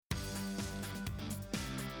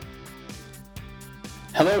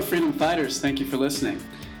Hello, freedom fighters. Thank you for listening.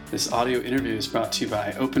 This audio interview is brought to you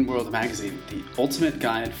by Open World Magazine, the ultimate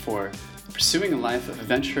guide for pursuing a life of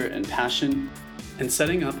adventure and passion and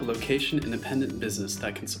setting up a location-independent business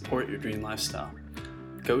that can support your dream lifestyle.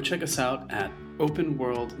 Go check us out at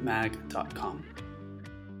openworldmag.com.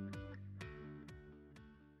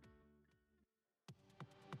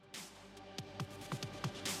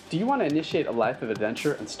 Do you want to initiate a life of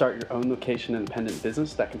adventure and start your own location-independent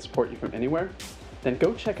business that can support you from anywhere? Then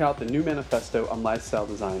go check out the new manifesto on lifestyle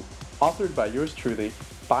design, authored by yours truly,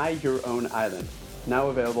 Buy Your Own Island, now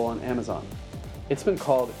available on Amazon. It's been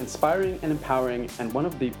called inspiring and empowering and one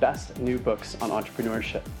of the best new books on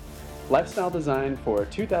entrepreneurship. Lifestyle design for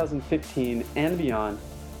 2015 and beyond.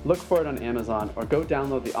 Look for it on Amazon or go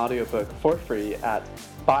download the audiobook for free at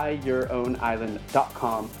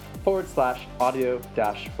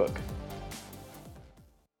buyyourowisland.com/audio-book.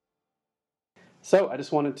 So I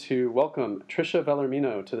just wanted to welcome Trisha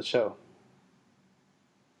Velarmino to the show.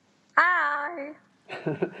 Hi.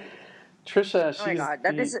 Trisha, she's oh my God,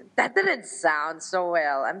 that didn't sound so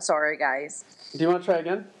well. I'm sorry, guys. Do you want to try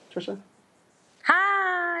again, Trisha?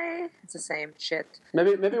 Hi. It's the same shit.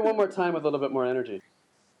 Maybe one more time with a little bit more energy.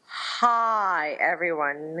 Hi,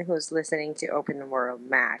 everyone who's listening to Open World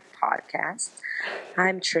Mag podcast.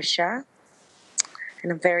 I'm Trisha,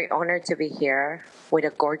 and I'm very honored to be here with a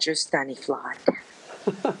gorgeous Danny Flood.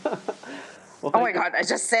 Well, oh my God, I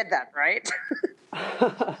just said that, right?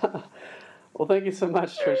 Well, thank you so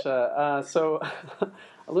much, Trisha. So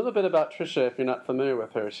a little bit about Trisha, if you're not familiar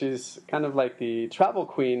with her. She's kind of like the travel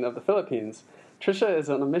queen of the Philippines. Trisha is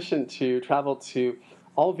on a mission to travel to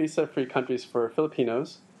all visa-free countries for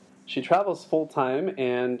Filipinos. She travels full-time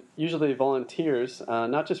and usually volunteers,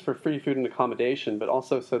 not just for free food and accommodation, but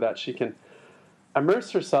also so that she can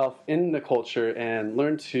immerse herself in the culture and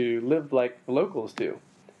learn to live like the locals do.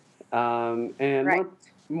 And right.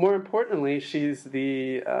 more importantly, she has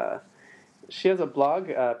a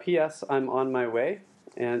blog, P.S. I'm on my way,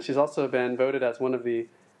 and she's also been voted as one of the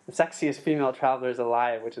sexiest female travelers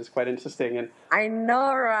alive, which is quite interesting. And I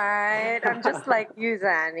know, right? I'm just like you,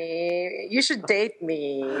 Danny. You should date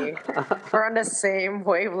me. We're on the same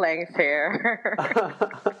wavelength here.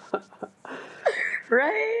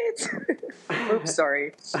 Right? Oops,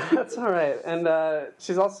 sorry. That's all right. And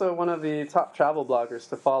she's also one of the top travel bloggers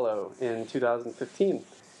to follow in 2015.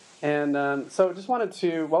 And so just wanted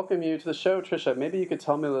to welcome you to the show, Trisha. Maybe you could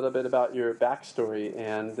tell me a little bit about your backstory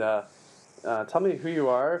and tell me who you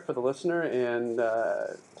are for the listener and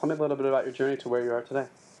tell me a little bit about your journey to where you are today.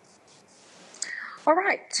 All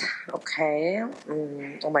right. Okay.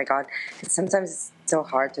 Oh my God. Sometimes it's so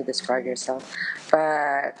hard to describe yourself.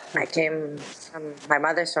 But my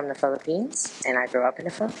mother's from the Philippines, and I grew up in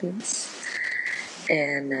the Philippines.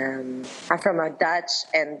 And I'm from a Dutch,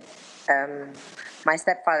 and my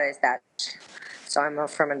stepfather is Dutch. So I'm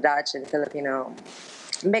from a Dutch and Filipino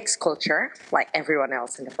mixed culture, like everyone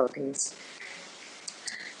else in the Philippines.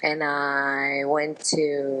 And I went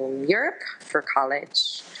to Europe for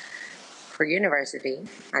college. For university,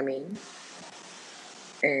 and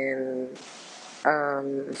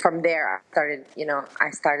from there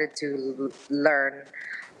I started to learn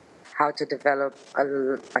how to develop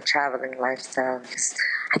a traveling lifestyle. Because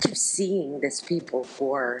I keep seeing these people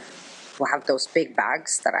who have those big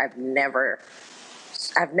bags that I've never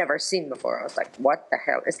seen before. I was like, what the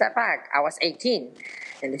hell is that bag? I was 18,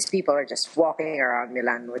 and these people are just walking around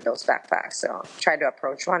Milan with those backpacks. So I tried to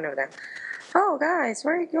approach one of them. Oh, guys,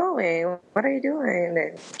 where are you going? What are you doing?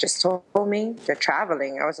 And just told me they're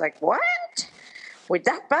traveling. I was like, what? With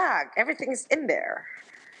that bag, everything's in there.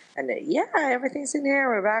 And then, yeah, everything's in here.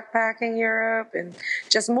 We're backpacking Europe and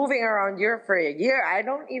just moving around Europe for a year. I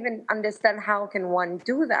don't even understand how can one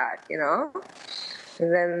do that, And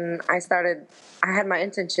then I had my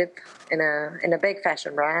internship in a big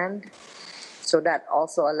fashion brand. So that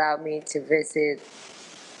also allowed me to visit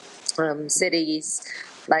cities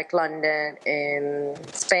like London and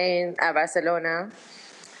Spain, Barcelona,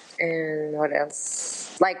 and what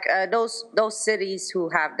else? Like those cities who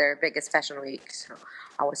have their biggest fashion weeks. So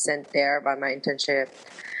I was sent there by my internship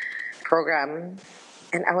program,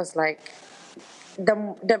 and I was like,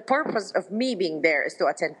 the purpose of me being there is to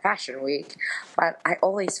attend Fashion Week, but I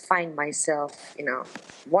always find myself,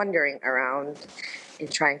 wandering around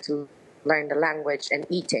and trying to learn the language and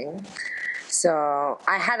eating. So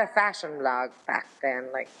I had a fashion blog back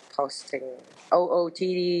then, like posting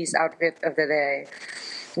OOTD's outfit of the day.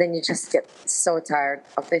 Then you just get so tired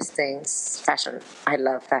of these things. Fashion. I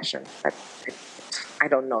love fashion. But I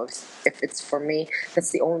don't know if it's for me.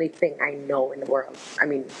 That's the only thing I know in the world. I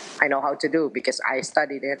mean, I know how to do because I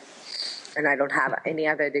studied it. And I don't have any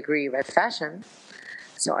other degree with fashion.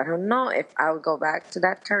 So I don't know if I'll go back to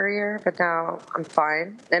that career, but now I'm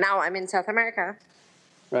fine. And now I'm in South America.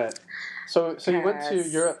 Right. So you went to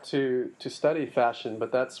Cause Europe to study fashion,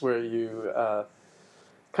 but that's where you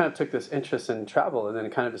kind of took this interest in travel, and then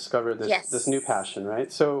kind of discovered this new yes, passion,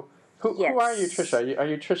 right? So who are you, Trisha? yes. Are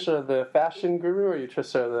you Trisha the fashion guru, or are you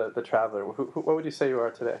Trisha the traveler? What would you say you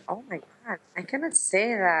are today? Oh my God, I cannot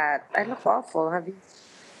say that. I look awful. Have you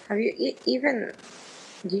even?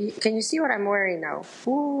 Can you see what I'm wearing now?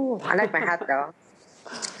 Ooh, I like my hat though.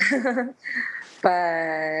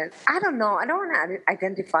 But I don't know. I don't want to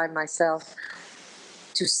identify myself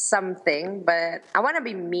to something, but I want to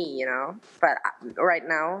be me, you know. But right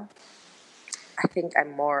now, I think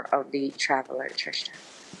I'm more of the traveler, Trisha.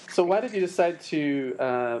 I So think. why did you decide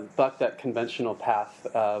to buck that conventional path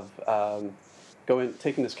of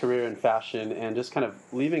taking this career in fashion and just kind of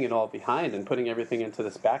leaving it all behind and putting everything into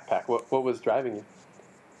this backpack? What was driving you?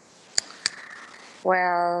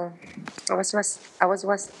 Well, I was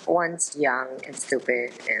once young and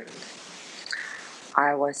stupid, and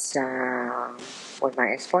I was with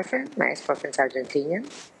my ex-boyfriend. My ex-boyfriend's Argentinian.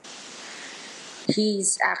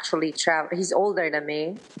 He's actually travel. He's older than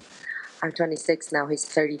me. I'm 26 now. He's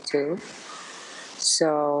 32.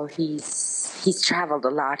 So he's traveled a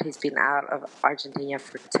lot. He's been out of Argentina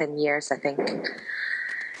for 10 years, I think, and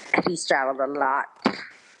he's traveled a lot.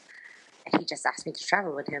 And he just asked me to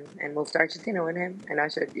travel with him and move to Argentina with him. And I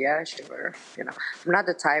said, yeah, sure. You know, I'm not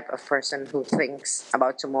the type of person who thinks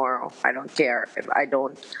about tomorrow. I don't care if I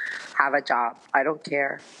don't have a job. I don't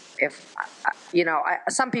care if,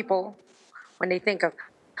 some people, when they think of,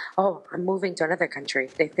 oh, I'm moving to another country,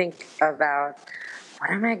 they think about,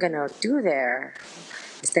 what am I going to do there?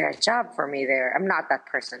 Is there a job for me there? I'm not that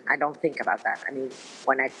person. I don't think about that. I mean,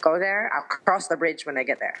 when I go there, I'll cross the bridge when I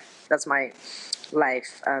get there. That's my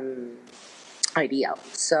life ideal.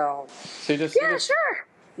 So, So yeah, sure.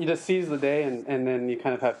 you just seize the day, and then you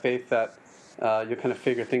kind of have faith that you kind of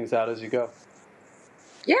figure things out as you go.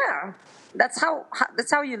 Yeah, that's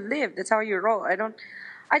how you live. That's how you roll.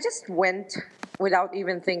 I just went without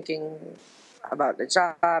even thinking about the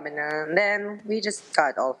job, and then we just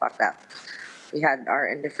got all fucked up. We had our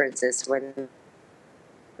indifferences when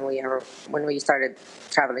we started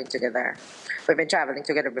traveling together. We've been traveling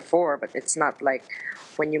together before, but it's not like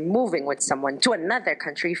when you're moving with someone to another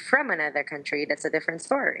country from another country. That's a different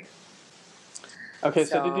story. Okay,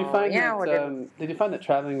 so So yeah, we didn't. did you find that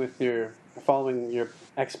traveling with following your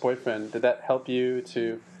ex boyfriend, did that help you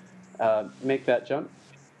to make that jump?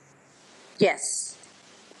 Yes,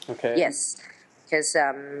 Okay. yes, because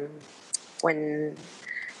when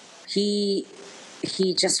he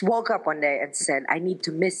he just woke up one day and said, "I need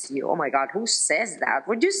to miss you." Oh my God, who says that?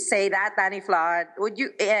 Would you say that, Danny Flood? Would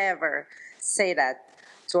you ever say that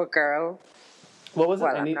to a girl? What was it?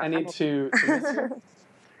 Well, I'm I not. need to miss you.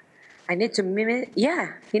 I need to miss.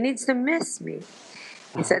 Yeah, he needs to miss me.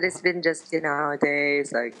 He said it's been just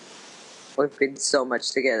days like we've been so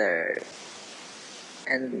much together,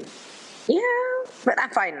 and yeah, but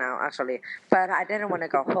I'm fine now actually. But I didn't want to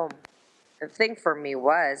go home. The thing for me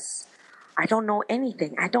was I don't know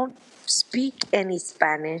anything. I don't speak any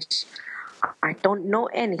Spanish. I don't know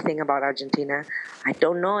anything about Argentina. I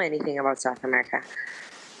don't know anything about South America.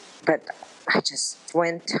 But I just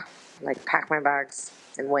went, like, packed my bags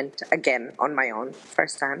and went again on my own,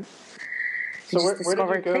 first time. And So just where did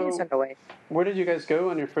you discovered things on go? the way. Where did you guys go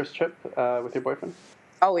on your first trip with your boyfriend?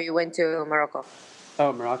 Oh, we went to Morocco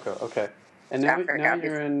Oh, Morocco. Okay. And to now Africa you're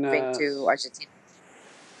before in. moving to Argentina.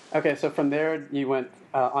 Okay, so from there you went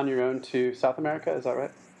on your own to South America. Is that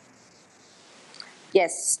right?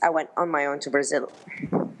 Yes, I went on my own to Brazil.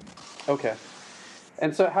 Okay.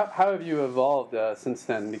 And so how have you evolved since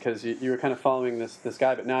then? Because you were kind of following this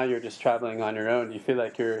guy, but now you're just traveling on your own. Do you feel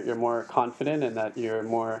like you're more confident and that you're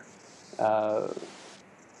more uh,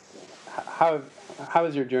 how how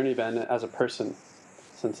has your journey been as a person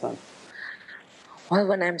since then? Well,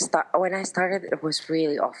 when I started, it was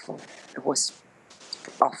really awful. It was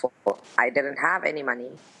awful. I didn't have any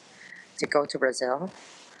money to go to Brazil,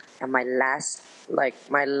 and my last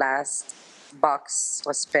bucks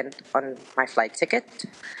was spent on my flight ticket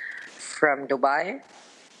from Dubai.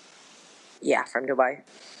 Yeah, from Dubai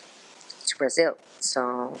to Brazil.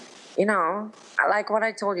 So, like what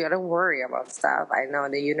I told you, I don't worry about stuff. I know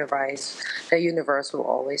the universe will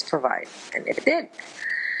always provide, and it did.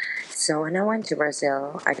 So when I went to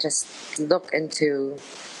Brazil, I just looked into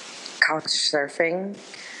couch surfing.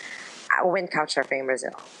 I went couch surfing in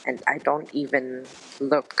Brazil, and I don't even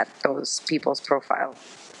look at those people's profile.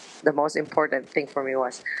 The most important thing for me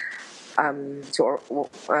was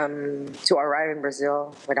to arrive in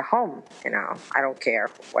Brazil with a home. I don't care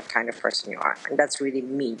what kind of person you are, and that's really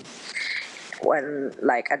me.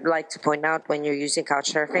 I'd like to point out, when you're using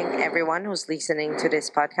couch surfing, everyone who's listening to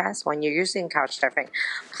this podcast, when you're using couch surfing,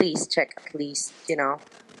 please check at least,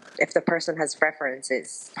 if the person has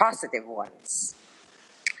preferences, positive ones.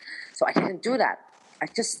 So I didn't do that. I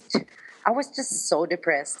was just so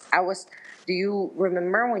depressed. Do you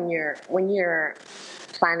remember when you're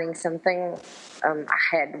planning something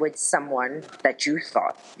ahead with someone that you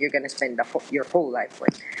thought you're going to spend your whole life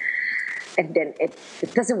with? And then it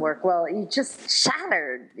doesn't work well. You just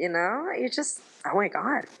shattered, You just, oh my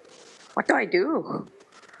God, what do I do?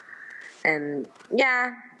 And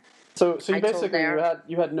yeah. So you basically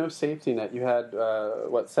you had no safety net. You had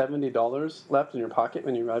 $70 left in your pocket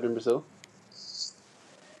when you arrived in Brazil?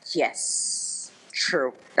 Yes,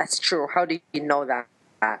 true. That's true. How do you know that?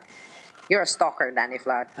 You're a stalker, Danny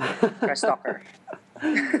Flood. You're a stalker.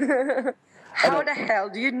 How the hell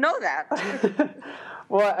do you know that?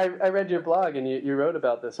 Well, I read your blog, and you wrote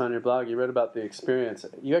about this on your blog. You wrote about the experience.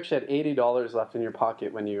 You actually had $80 left in your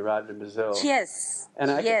pocket when you arrived in Brazil. Yes.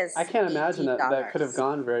 And I can't imagine that could have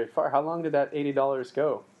gone very far. How long did that $80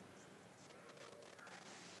 go?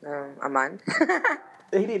 A month.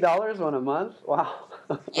 $80 on a month? Wow.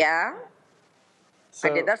 Yeah. So,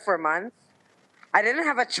 I did that for a month. I didn't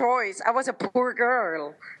have a choice. I was a poor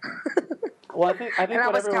girl. Well, I think and I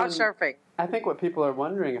was couch surfing. I think what people are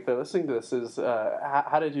wondering, if they're listening to this, is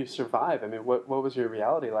how did you survive? I mean, what was your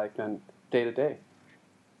reality like then, day to day?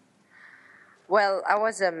 Well, I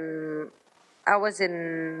was in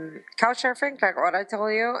couch surfing, like what I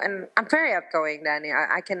told you, and I'm very outgoing, Danny.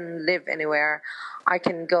 I can live anywhere. I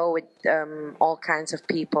can go with all kinds of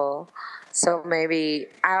people. So maybe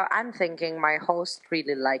I'm thinking my host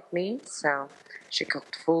really liked me, so she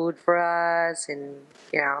cooked food for us, and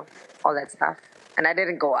all that stuff. And I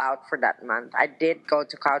didn't go out for that month. I did go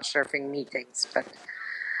to couch surfing meetings, but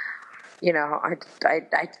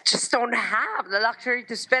I just don't have the luxury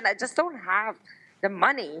to spend. I just don't have the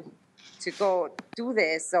money to go do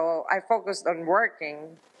this. So I focused on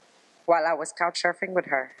working while I was couch surfing with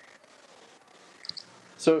her.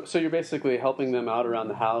 So you're basically helping them out around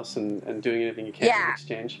the house and doing anything you can in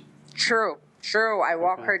exchange? True. I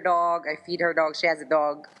walk her dog. I feed her dog. She has a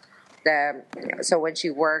dog. So when she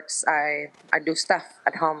works, I do stuff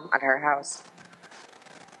at home at her house.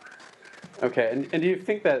 Okay, and do you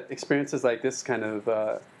think that experiences like this kind of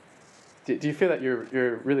do you feel that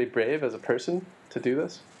you're really brave as a person to do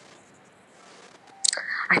this?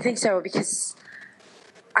 I think so, because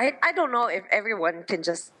I don't know if everyone can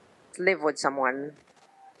just live with someone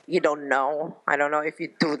you don't know. I don't know if you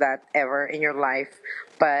do that ever in your life,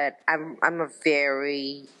 but I've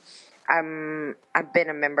been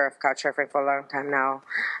a member of Couchsurfing for a long time now,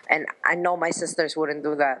 and I know my sisters wouldn't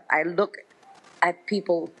do that. I look at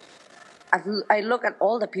people. I look at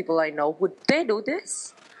all the people I know. Would they do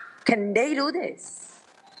this? Can they do this?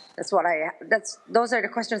 Those are the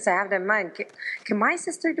questions I have in mind. Can my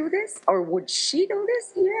sister do this, or would she do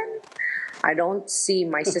this even? I don't see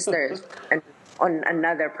my sisters on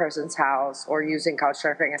another person's house or using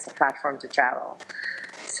Couchsurfing as a platform to travel.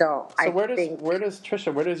 So where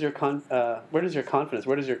does your confidence,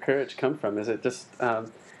 where does your courage come from? Is it just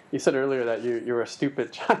you said earlier that you were a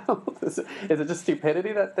stupid child? Is it just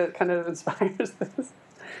stupidity that kind of inspires this?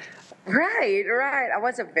 Right. I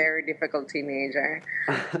was a very difficult teenager.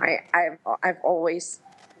 I always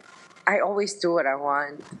do what I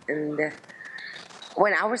want. And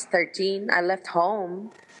when I was 13, I left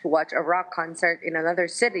home to watch a rock concert in another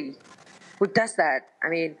city. Who does that? I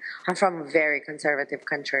mean, I'm from a very conservative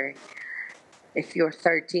country. If you're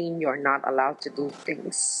 13, you're not allowed to do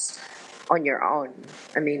things on your own.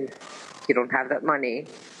 I mean, you don't have that money.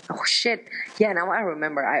 Oh, shit. Yeah, now I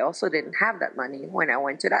remember. I also didn't have that money when I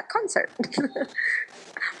went to that concert.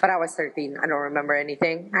 But I was 13. I don't remember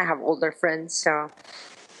anything. I have older friends, so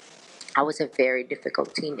I was a very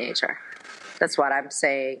difficult teenager. That's what I'm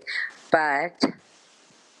saying. But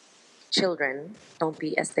children, don't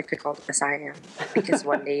be as difficult as I am, because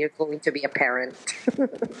one day you're going to be a parent. So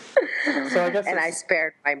I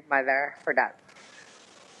spared my mother for that.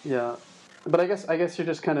 Yeah, but I guess you're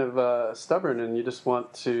just kind of stubborn, and you just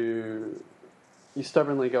you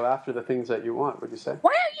stubbornly go after the things that you want. Would you say?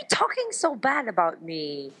 Why are you talking so bad about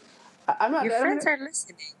me? I'm not. Your friends are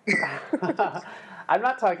listening. I'm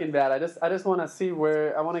not talking bad. I just want to see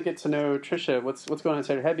I want to get to know Trisha. What's going on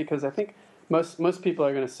inside her head, because I think most people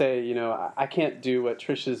are going to say, I can't do what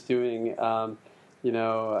Trisha's doing, or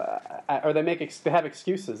they have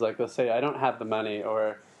excuses, like they'll say, I don't have the money,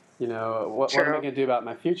 or what am I going to do about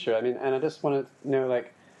my future? I mean, and I just want to know,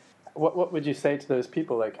 like, what would you say to those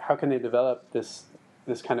people? Like, how can they develop this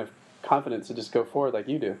kind of confidence to just go forward like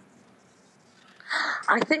you do?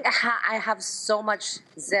 I think I have so much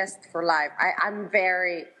zest for life. I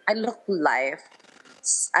look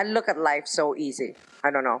at life so easy.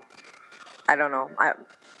 I don't know. I don't know.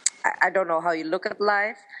 I don't know how you look at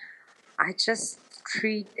life. I just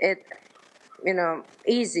treat it,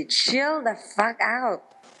 easy. Chill the fuck out.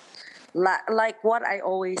 Like what I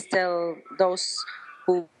always tell those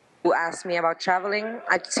who ask me about traveling,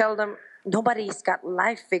 I tell them nobody's got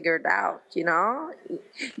life figured out. You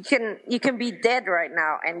can be dead right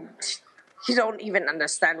now and you don't even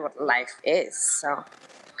understand what life is. So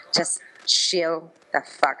just chill the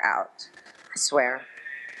fuck out. I swear.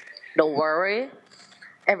 Don't worry.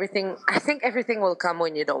 I think everything will come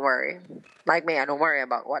when you don't worry. Like me, I don't worry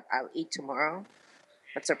about what I'll eat tomorrow.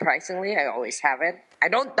 But surprisingly, I always have it. I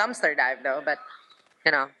don't dumpster dive though, but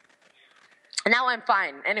you know. Now I'm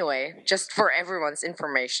fine. Anyway, just for everyone's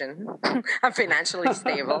information, I'm financially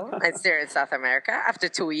stable. I'm still in South America after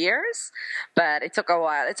 2 years, but it took a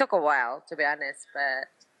while. It took a while, to be honest, but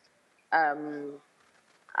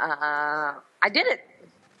I did it.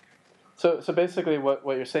 So basically, what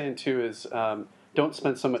you're saying too is don't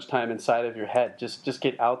spend so much time inside of your head. Just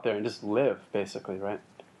get out there and just live, basically, right?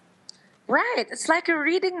 Right. It's like you're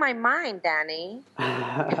reading my mind, Danny.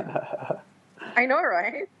 I know,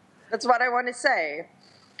 right? That's what I want to say.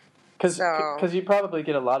 Because you probably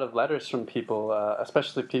get a lot of letters from people,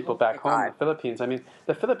 especially people back home in the Philippines. I mean,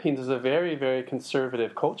 the Philippines is a very, very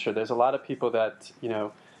conservative culture. There's a lot of people that,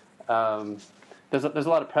 there's a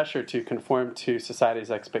lot of pressure to conform to society's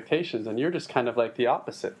expectations, and you're just kind of like the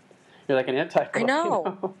opposite. You're like an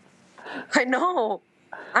anti-Filipino. I know.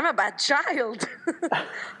 I'm a bad child.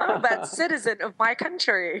 I'm a bad citizen of my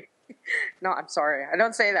country. No, I'm sorry. I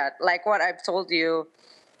don't say that. Like what I've told you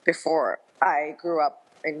before, I grew up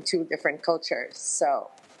in two different cultures. So,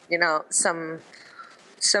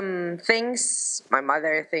 some things my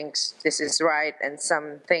mother thinks this is right, and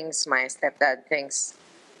some things my stepdad thinks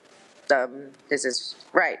this is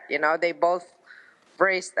right. They both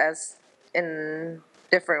raised us in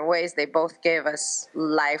different ways. They both gave us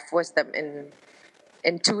life wisdom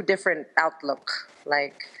in two different outlook,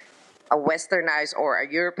 like a westernized or a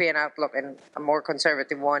European outlook and a more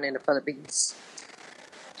conservative one in the Philippines.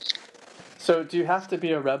 So do you have to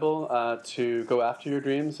be a rebel to go after your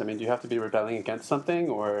dreams? I mean, do you have to be rebelling against something,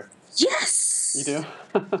 or? Yes! You do?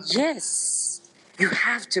 Yes! You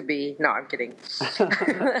have to be. No, I'm kidding.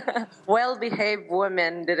 Well-behaved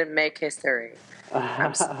women didn't make history.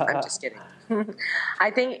 I'm just kidding. I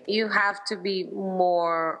think you have to be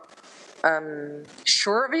more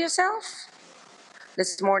sure of yourself.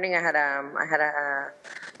 This morning I had a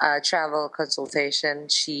travel consultation.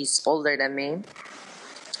 She's older than me.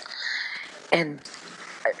 And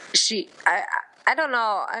I don't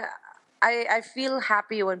know. I feel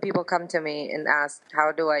happy when people come to me and ask,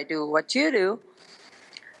 how do I do what you do?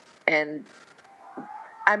 And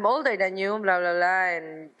I'm older than you, blah, blah, blah.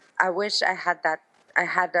 And I wish I had that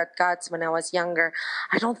guts when I was younger.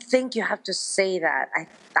 I don't think you have to say that.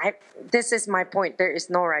 This is my point. There is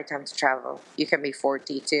no right time to travel. You can be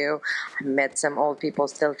 42. I met some old people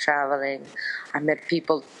still traveling. I met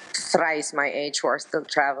people thrice my age who are still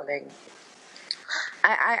traveling.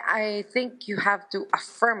 I think you have to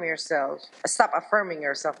affirm yourself. Stop affirming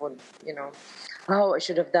yourself when, I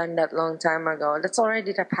should have done that long time ago. That's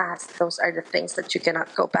already the past. Those are the things that you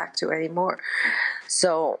cannot go back to anymore.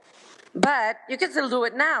 So, but you can still do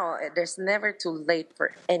it now. There's never too late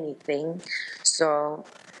for anything. So,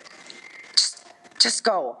 just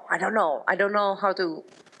go. I don't know how to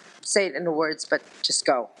say it in the words, but just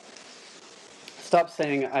go. Stop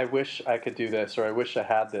saying, I wish I could do this, or I wish I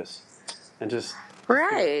had this. And just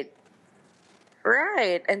Right.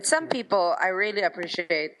 And some people, I really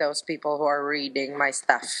appreciate those people who are reading my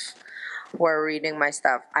stuff.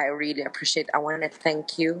 I really appreciate. I want to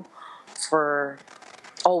thank you for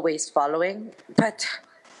always following. But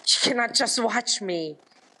you cannot just watch me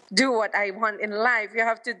do what I want in life. You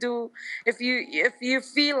have to do, if you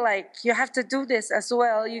feel like you have to do this as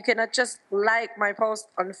well, you cannot just like my post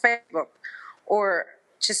on Facebook or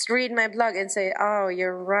just read my blog and say, oh,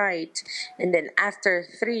 you're right. And then after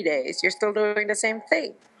 3 days, you're still doing the same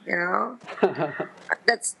thing, I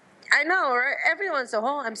know, right? Everyone's so,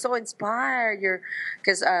 I'm so inspired.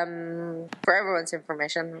 Because for everyone's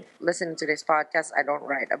information, listening to this podcast, I don't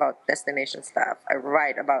write about destination stuff. I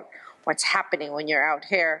write about what's happening when you're out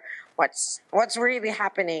here, what's really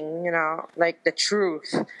happening, like the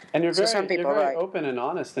truth. And you're very open and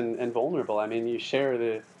honest and vulnerable. I mean, you share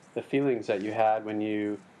the feelings that you had when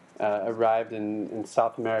you arrived in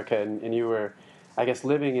South America, and you were I guess,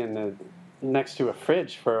 living in next to a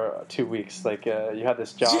fridge for 2 weeks. Like you had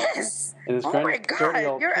this job Yes. in this Oh my dirty God,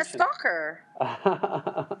 old you're a kitchen. stalker.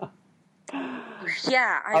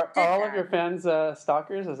 Yeah, I Are did all of that. your fans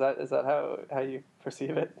stalkers? Is that how you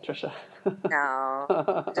perceive it, Trisha? No,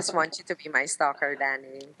 I just want you to be my stalker,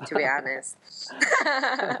 Danny. To be honest.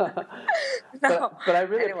 No. But I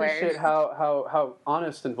really Anyway. appreciate how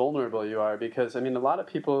honest and vulnerable you are, because I mean a lot of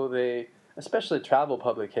people, they, especially travel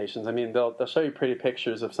publications, I mean they'll show you pretty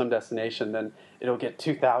pictures of some destination, then it'll get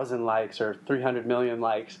 2,000 likes or 300 million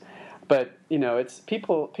likes, but you know it's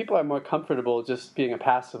people are more comfortable just being a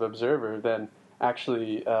passive observer than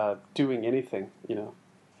actually doing anything, you know,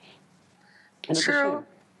 and it's a True, shame.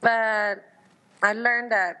 but I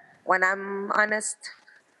learned that when I'm honest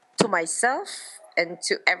to myself and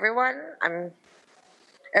to everyone,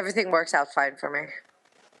 everything works out fine for me.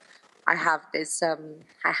 I have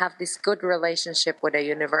this good relationship with the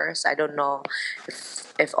universe. I don't know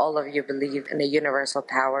if all of you believe in the universal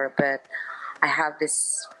power, but I have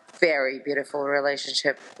this very beautiful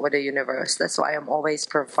relationship with the universe. That's why I'm always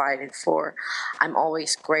provided for. I'm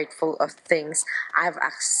always grateful of things. I've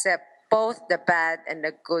accept both the bad and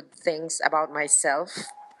the good things about myself.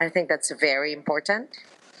 I think that's very important.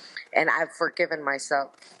 And I've forgiven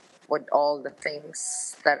myself with all the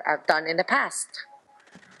things that I've done in the past.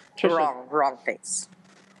 Trisha, Wrong things.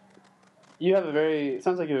 you have it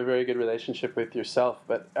sounds like you have a very good relationship with yourself,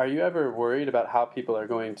 but are you ever worried about how people are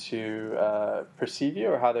going to perceive you,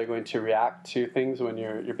 or how they're going to react to things when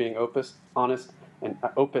you're being honest, and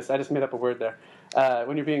opus, I just made up a word there,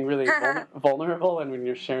 when you're being really vulnerable, and when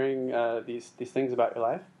you're sharing these things about your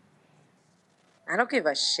life? I don't give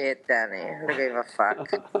a shit, Danny. I don't give a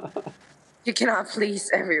fuck. You cannot please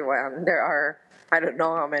everyone. I don't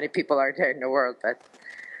know how many people are there in the world, but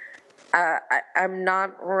I'm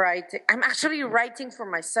not writing. I'm actually writing for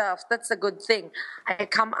myself. That's a good thing. I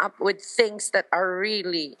come up with things that are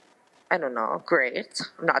really, I don't know, great.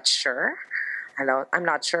 I'm not sure. I'm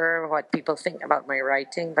not sure what people think about my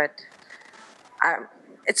writing, but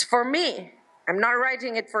it's for me. I'm not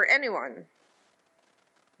writing it for anyone.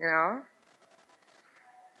 You know,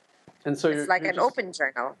 And so it's you're like you're an just. open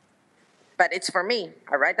journal, but it's for me.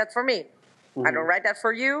 I write that for me. I don't Mhm. write that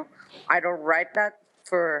for you. I don't write that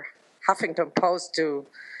for Huffington Post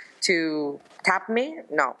to tap me.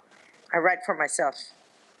 No, I write for myself.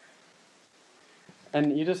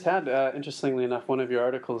 And you just had, interestingly enough, one of your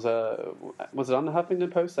articles, was it on the Huffington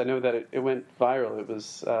Post? I know that it went viral. It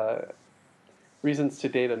was reasons to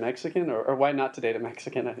date a Mexican, or why not to date a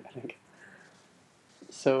Mexican, I think.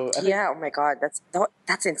 So I think, Yeah. Oh my God,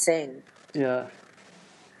 that's insane. yeah.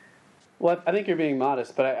 Well, I think you're being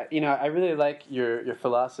modest, but I really like your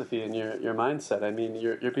philosophy and your mindset. I mean,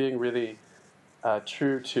 you're being really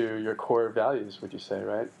true to your core values. Would you say,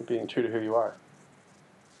 right? You're being true to who you are.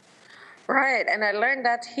 Right, and I learned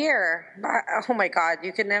that here. Oh my God,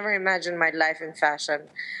 you can never imagine my life in fashion.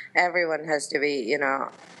 Everyone has to be,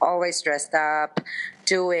 always dressed up,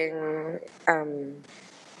 doing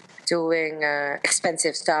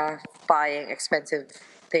expensive stuff, buying expensive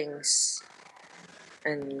things,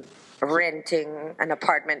 and So, renting an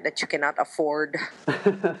apartment that you cannot afford.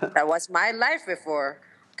 That was my life before,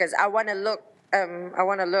 because I want to look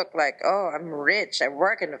like, oh, I'm rich. I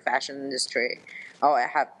work in the fashion industry. Oh, I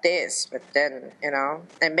have this, but then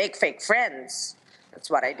and make fake friends. That's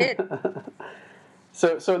what I did.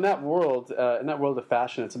 so in that world of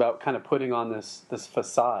fashion, it's about kind of putting on this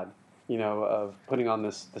facade, of putting on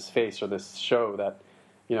this face or this show that,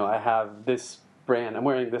 I have this brand, I'm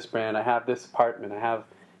wearing this brand, I have this apartment, I have,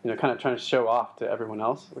 kind of trying to show off to everyone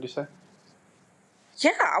else. What do you say?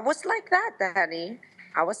 Yeah, I was like that, Danny.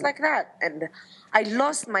 I was like that, and I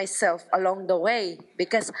lost myself along the way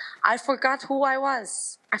because I forgot who I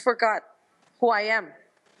was. I forgot who I am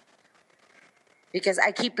because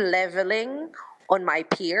I keep leveling on my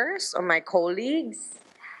peers, on my colleagues.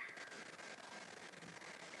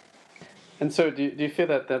 And so, do you feel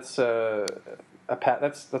that that's a path?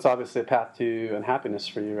 That's obviously a path to unhappiness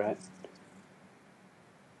for you, right?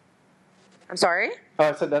 I'm sorry? Oh,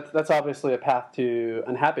 I said that's obviously a path to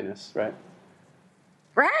unhappiness, right?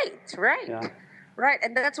 Right, right, Yeah. right.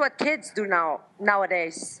 And that's what kids do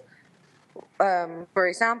nowadays. For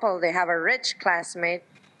example, they have a rich classmate,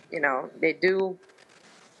 they do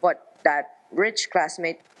what that rich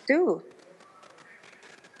classmate do,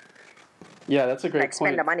 Yeah, that's a great like spend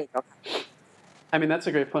point. the money. I mean, that's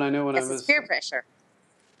a great point. I know when I Yes, it's was peer pressure.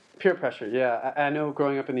 peer pressure. Yeah, I know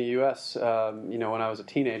growing up in the U.S., when I was a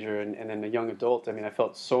teenager and then a young adult. I mean, I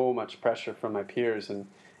felt so much pressure from my peers and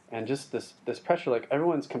just this pressure, like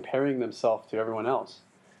everyone's comparing themselves to everyone else.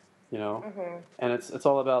 you know. And it's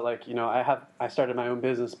all about like, you know, I started my own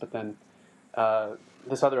business, but then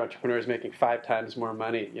this other entrepreneur is making 5 times more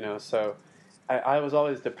money, you know. So I was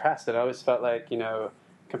always depressed, and I always felt like, you know,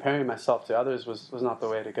 comparing myself to others was not the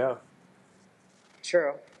way to go.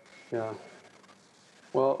 True. Yeah.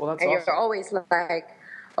 Well, that's And you're awesome. always like,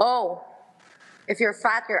 oh, if you're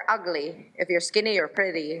fat, you're ugly. If you're skinny, you're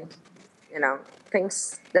pretty. You know,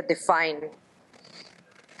 things that define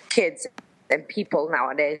kids and people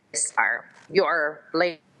nowadays are you're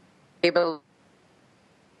labeled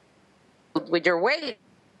with your weight.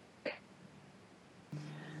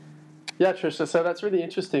 Yeah, Trisha. So that's really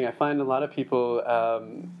interesting. I find a lot of people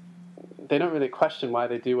they don't really question why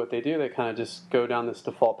they do what they do. They kind of just go down this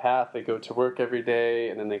default path. They go to work every day,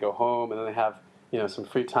 and then they go home, and then they have, you know, some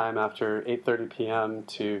free time after 8:30 p.m.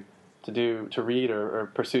 to read or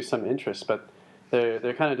pursue some interest. But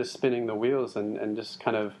they're kind of just spinning the wheels and just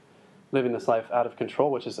kind of living this life out of control,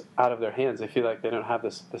 which is out of their hands. They feel like they don't have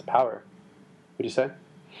this power. Would you say?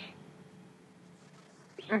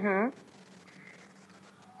 Mm-hmm.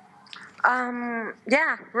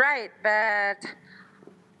 Yeah, right. But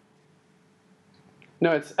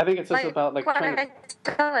No, I think it's just like about like what trying to. I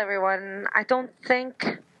tell everyone, I don't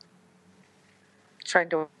think trying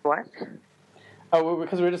to what? Oh,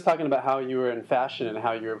 because we were just talking about how you were in fashion and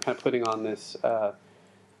how you were kind of putting on this.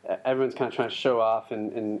 Everyone's kind of trying to show off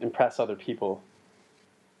and impress other people.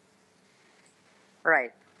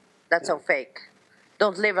 Right. That's so fake.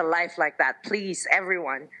 Don't live a life like that, please,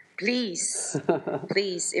 everyone. Please,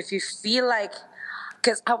 please. If you feel like,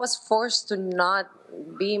 because I was forced to not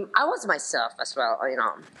be. I was myself as well, you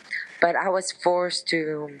know, but I was forced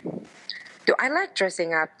to. I like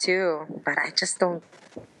dressing up too, but I just don't.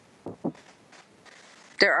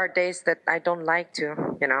 There are days that I don't like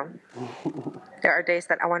to, you know. There are days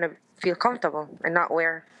that I want to feel comfortable and not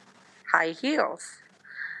wear high heels,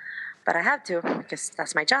 but I have to because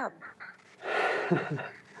that's my job.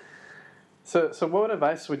 So what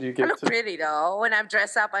advice would you I give look to? pretty though. When I'm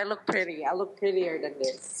dressed up, I look pretty. I look prettier than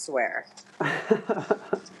this, I swear.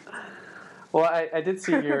 Well, I did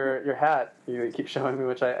see your hat. You keep showing me,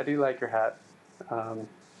 which I do like your hat. Um,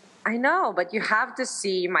 I know, but you have to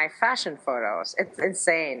see my fashion photos. It's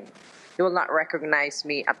insane. You will not recognize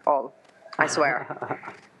me at all. I swear.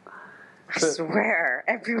 I so, swear.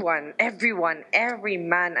 Every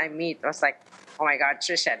man I meet was like, oh my God,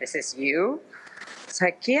 Trisha, this is you? It's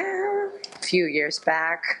like, yeah, a few years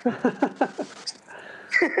back.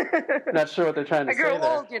 not sure what they're trying to I say grow there.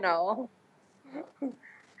 old, you know.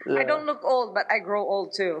 Yeah. I don't look old, but I grow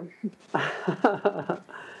old too.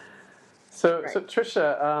 So Right.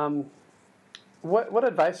 Trisha, what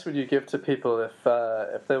advice would you give to people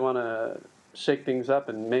if they want to shake things up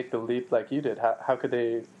and make the leap like you did? How could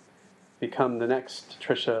they become the next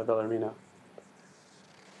Trisha Velarmino?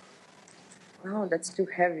 Oh, that's too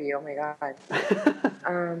heavy. Oh my God.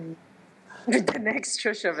 The next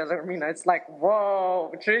Trisha Velarmino. It's like,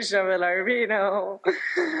 whoa, Trisha Velarmino.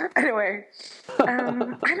 Anyway,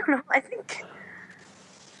 I don't know. I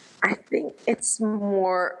think it's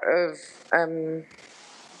more of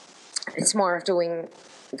doing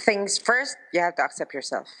things first. You have to accept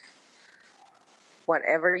yourself.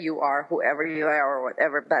 Whatever you are, whoever you are, or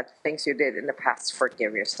whatever bad things you did in the past,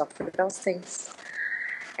 forgive yourself for those things.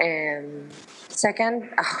 And second,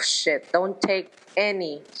 oh shit, don't take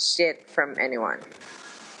any shit from anyone.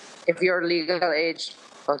 If you're legal age,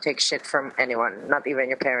 don't take shit from anyone, not even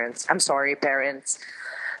your parents. I'm sorry, parents.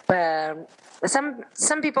 But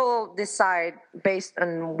some people decide based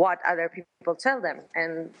on what other people tell them.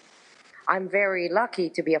 And I'm very lucky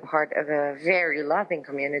to be a part of a very loving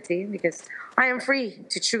community because I am free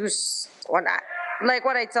to choose like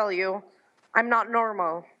what I tell you. I'm not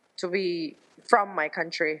normal to be from my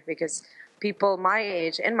country because people my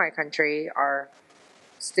age in my country are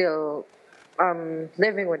still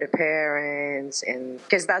living with their parents, and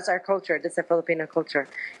because that's our culture, that's the Filipino culture,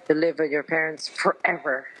 to live with your parents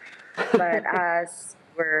forever. But us,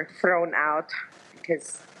 we're thrown out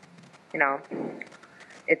because you know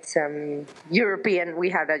it's European.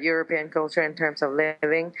 We have that European culture in terms of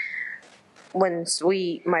living. Once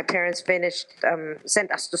my parents finished,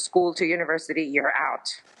 sent us to school to university, you're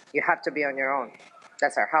out. You have to be on your own.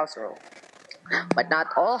 That's our house rule. But not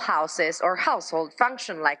all houses or household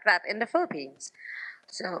function like that in the Philippines.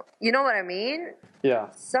 So you know what I mean?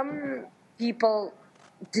 Yeah. Some people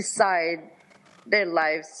decide their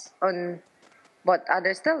lives on what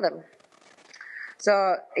others tell them.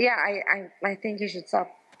 So yeah, I think you should stop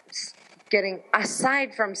getting,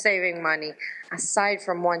 aside from saving money, aside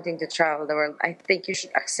from wanting to travel the world, I think you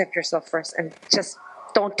should accept yourself first and just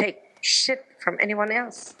don't take shit from anyone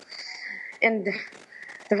else. And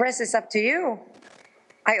The rest is up to you.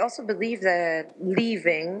 I also believe that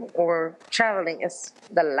leaving or traveling is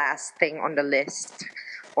the last thing on the list,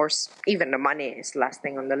 or even the money is the last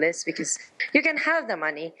thing on the list, because you can have the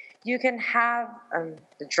money, you can have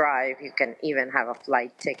the drive, you can even have a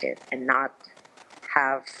flight ticket and not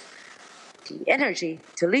have the energy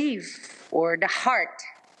to leave, or the heart.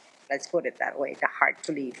 Let's put it that way: the heart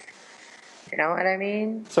to leave. You know what I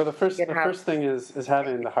mean? So the first thing is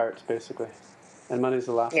having the heart, basically, and money's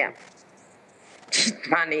the last Yeah. thing.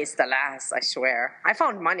 Money is the last, I swear. I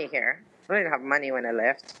found money here. I didn't have money when I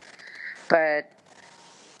left. But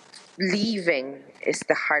leaving is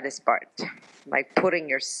the hardest part. Like putting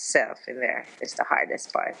yourself in there is the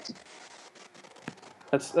hardest part.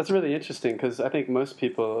 That's really interesting, because I think most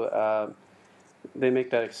people they make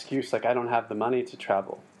that excuse, like, I don't have the money to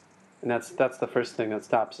travel, and that's the first thing that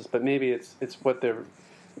stops us. But maybe it's what the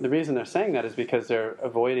reason they're saying that is because they're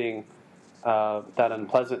avoiding that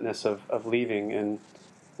unpleasantness of leaving and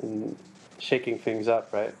shaking things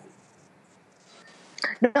up, right?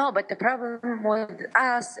 No, but the problem with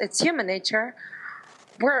us, it's human nature.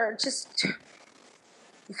 We're just,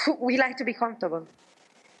 we like to be comfortable.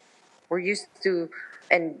 We're used to,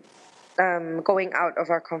 and going out of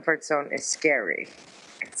our comfort zone is scary.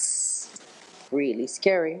 It's really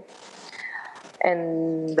scary.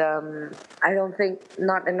 And I don't think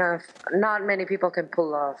not many people can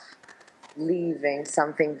pull off leaving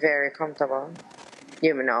something very comfortable.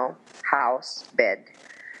 You know, house, bed,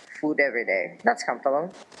 food every day. That's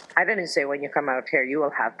comfortable. I didn't say when you come out here you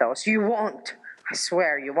will have those. You won't. I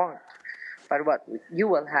swear you won't. But what you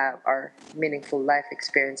will have are meaningful life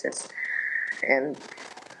experiences. And,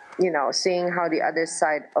 you know, seeing how the other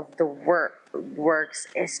side of the works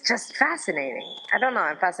is just fascinating. I don't know.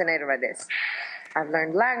 I'm fascinated by this. I've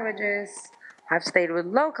learned languages. I've stayed with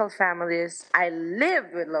local families. I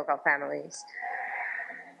lived with local families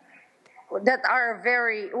that are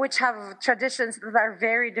which have traditions that are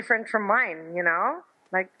very different from mine, you know?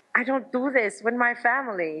 Like, I don't do this with my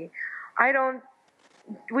family.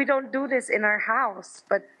 We don't do this in our house.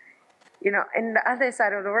 But, you know, in the other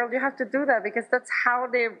side of the world, you have to do that because that's how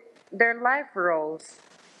their life rolls.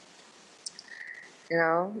 You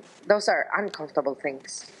know? Those are uncomfortable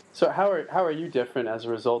things. So how are you different as a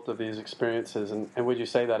result of these experiences, and would you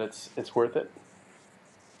say that it's worth it?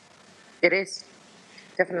 It is.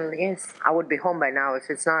 Definitely is. I would be home by now if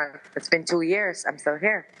it's not. It's been 2 years. I'm still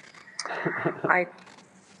here. I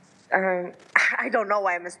I don't know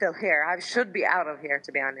why I'm still here. I should be out of here,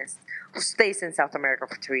 to be honest. Who stays in South America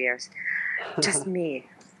for 2 years? Just me.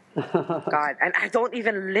 God. And I don't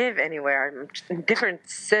even live anywhere. I'm in different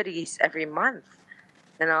cities every month.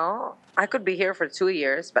 You know? I could be here for 2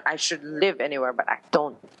 years, but I should live anywhere, but I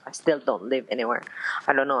don't. I still don't live anywhere.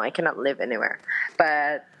 I don't know. I cannot live anywhere.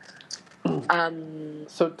 But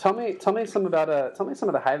So tell me some of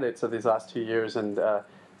the highlights of these last 2 years, and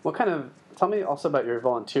tell me also about your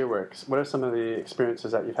volunteer works. What are some of the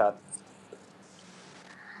experiences that you've had?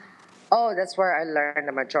 oh, that's where I learned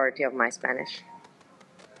the majority of my Spanish.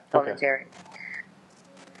 Okay. Volunteering.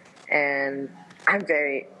 And I'm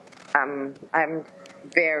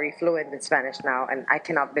very fluent in Spanish now, and I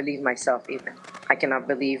cannot believe myself even. I cannot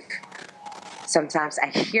believe sometimes I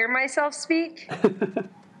hear myself speak,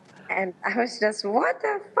 and I was just, what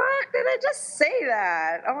the fuck did I just say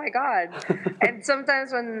that? Oh my god! And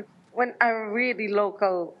sometimes when a really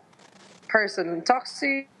local person talks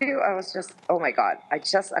to you, I was just, oh my god, I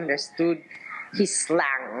just understood his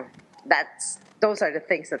slang. Those are the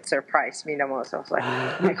things that surprised me the most. I was like,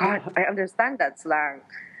 oh my god, I understand that slang.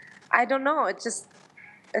 I don't know. It's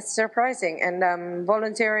surprising. And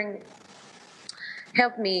volunteering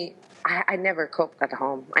helped me. I never cooked at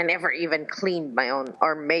home. I never even cleaned my own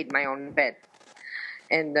or made my own bed.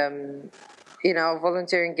 And you know,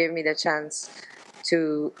 volunteering gave me the chance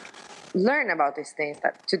to learn about these things,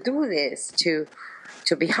 that to do this, to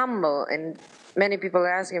be humble. And many people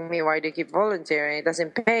are asking me, why do you keep volunteering? It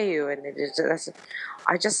doesn't pay you. And the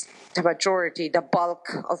majority, the bulk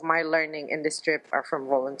of my learning in this trip are from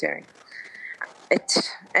volunteering.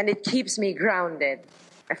 It keeps me grounded.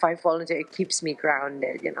 If I volunteer, it keeps me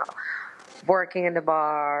grounded, you know. Working in the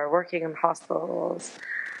bar, working in hospitals,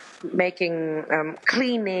 making,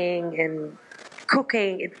 cleaning and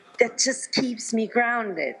cooking, that just keeps me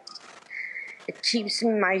grounded. It keeps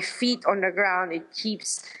my feet on the ground. It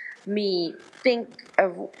keeps me think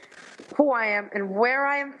of who I am and where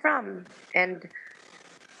I am from. And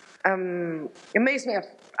it makes me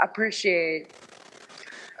appreciate,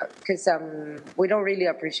 because we don't really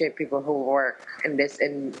appreciate people who work in this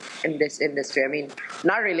industry. I mean,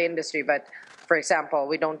 not really industry, but for example,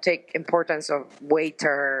 we don't take importance of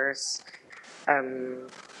waiters, um,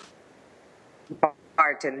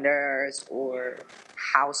 bartenders or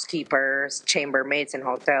housekeepers, chambermaids in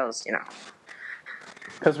hotels.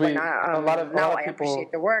 Because But a lot now of I people,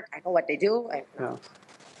 appreciate the work. I know what they do. yeah.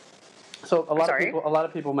 So I'm sorry. a lot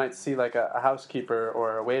of people might see like a housekeeper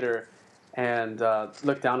or a waiter and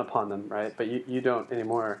look down upon them, right? But you don't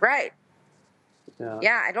anymore. Right. Yeah.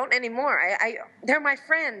 Yeah, I don't anymore. They're my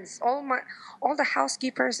friends. All the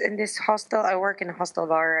housekeepers in this hostel. I work in a hostel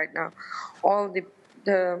bar right now. All the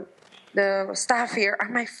the staff here are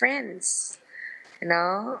my friends. And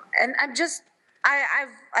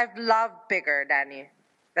I've loved bigger, Danny.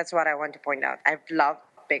 That's what I want to point out. I've loved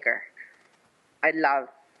bigger. I love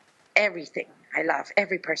everything. I love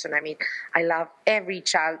every person I meet. I love every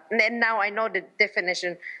child. And now I know the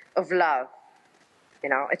definition of love.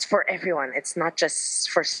 It's for everyone. It's not just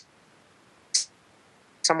for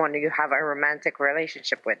someone you have a romantic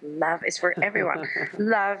relationship with. Love is for everyone.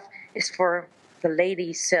 Love is for the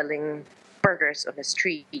lady selling burgers on the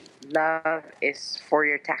street. Love is for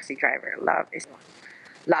your taxi driver. Love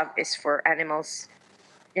is for animals.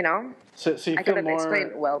 So you I feel couldn't explain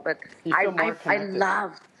it well, but you feel more I connected.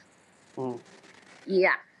 love. Mm.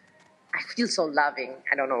 Yeah, I feel so loving.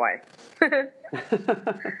 I don't know why.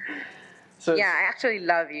 So Yeah, I actually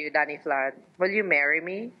love you, Danny Flood. Will you marry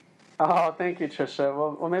me? oh, thank you, Trisha.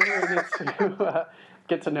 Well, maybe we need to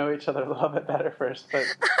get to know each other a little bit better first, but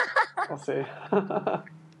we'll see.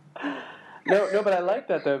 No, but I like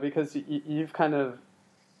that though because you've kind of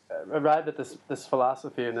arrived at this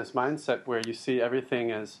philosophy and this mindset where you see everything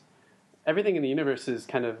in the universe is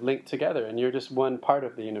kind of linked together, and you're just one part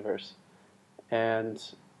of the universe. And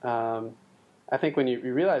I think when you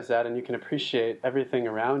realize that, and you can appreciate everything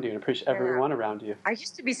around you and appreciate everyone around you. I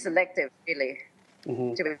used to be selective, really.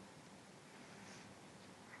 Mm-hmm. To be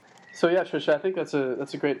So yeah, Trisha, I think that's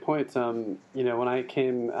a great point. When I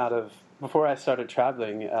came before I started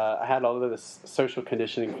traveling, I had all of this social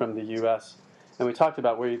conditioning from the U.S. And we talked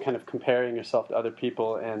about where you're kind of comparing yourself to other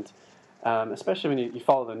people, and especially when you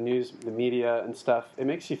follow the news, the media, and stuff, it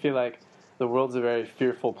makes you feel like the world's a very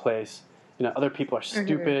fearful place. Other people are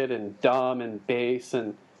stupid and dumb and base,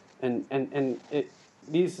 and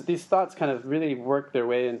these thoughts kind of really work their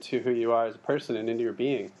way into who you are as a person and into your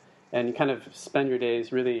being, and you kind of spend your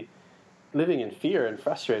days really living in fear and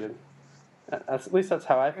frustrated. At least that's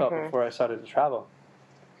how I felt before I started to travel.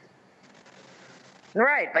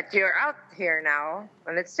 right, but you're out here now,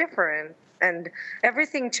 and it's different. And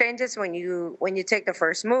everything changes when you take the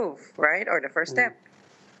first move, right, or the first step.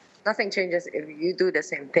 Nothing changes if you do the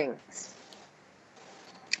same things.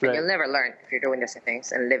 Right. And you'll never learn if you're doing the same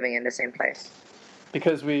things and living in the same place.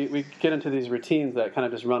 Because we get into these routines that kind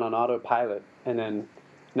of just run on autopilot, and then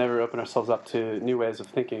never open ourselves up to new ways of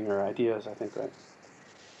thinking or ideas, I think, right?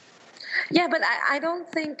 Yeah, but I don't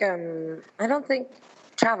think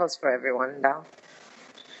travel's for everyone though.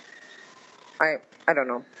 I don't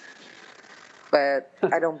know, but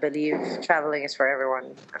I don't believe traveling is for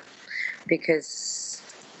everyone because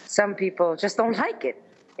some people just don't like it.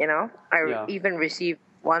 I even received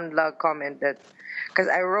one blog comment that because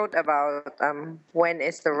I wrote about when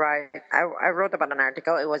is the right. I wrote about an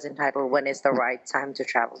article. It was entitled "When is the right time to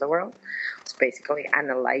travel the world." It's basically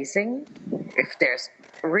analyzing if there's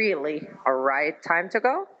really a right time to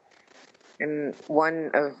go. And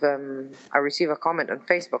I received a comment on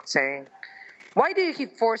Facebook saying, "Why do you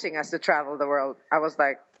keep forcing us to travel the world?" I was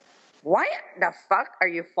like, "Why the fuck are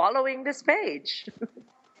you following this page?"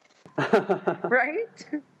 Right?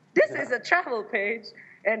 This is a travel page,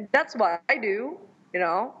 and that's what I do.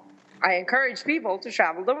 I encourage people to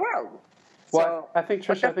travel the world. Well, I think,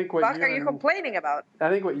 Trisha, what the fuck are you complaining about? I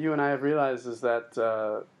think what you and I have realized is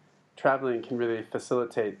that traveling can really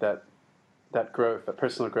facilitate that growth, that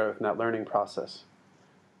personal growth, and that learning process.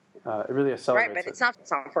 It really accelerates. Right, but it's not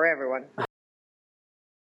for everyone.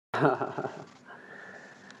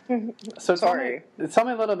 So Sorry. tell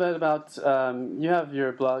me a little bit about, you have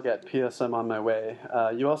your blog at PSM On My Way.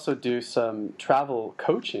 You also do some travel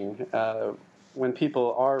coaching when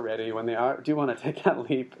people are ready, when they do want to take that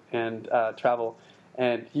leap and travel.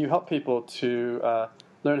 And you help people to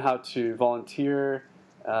learn how to volunteer,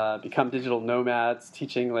 become digital nomads,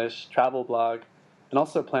 teach English, travel blog, and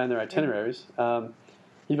also plan their itineraries.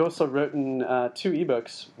 You've also written 2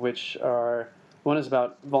 ebooks, which are, one is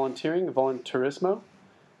about volunteering, volunteerismo,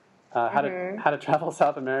 how to travel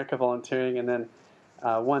South America volunteering, and then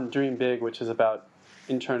one, Dream Big, which is about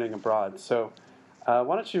interning abroad. So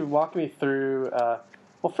why don't you walk me through,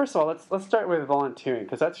 well, first of all, let's start with volunteering,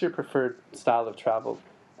 because that's your preferred style of travel.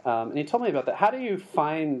 And you told me about that. How do you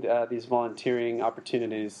find these volunteering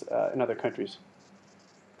opportunities in other countries?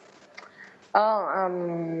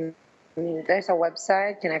 Oh, There's a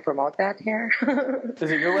website. Can I promote that here?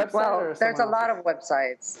 Is it your website Well, or there's someone a lot else's? of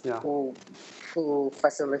websites Yeah. who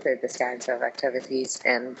facilitate these kinds of activities,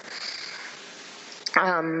 and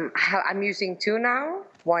I'm using two now.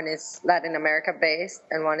 One is Latin America based,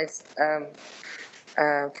 and one is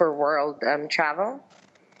for world travel.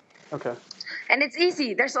 Okay. And it's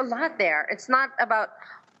easy. There's a lot there. It's not about.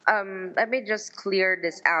 Let me just clear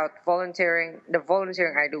this out. The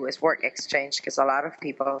volunteering I do is work exchange, because a lot of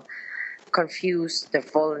people confuse the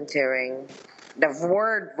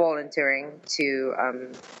word volunteering to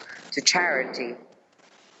charity.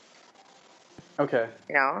 Okay.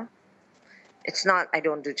 You know, it's not. I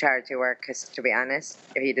don't do charity work, because to be honest,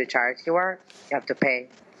 if you do charity work, you have to pay.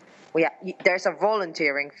 Well, yeah, there's a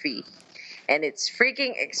volunteering fee, and it's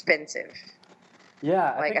freaking expensive.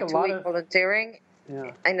 Yeah, I Like think a a lot 2 week of volunteering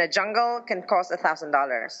yeah. in the jungle can cost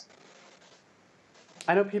 $1,000.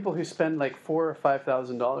 I know people who spend like $4,000 or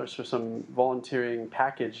 $5,000 for some volunteering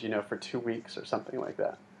package, for 2 weeks or something like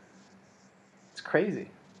that. It's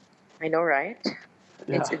crazy. I know, right?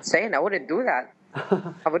 It's Yeah. insane. I wouldn't do that.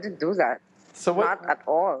 I wouldn't do that. So Not at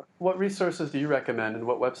all. what resources do you recommend and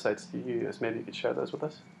what websites do you use? Maybe you could share those with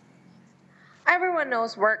us. Everyone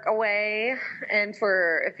knows Workaway, and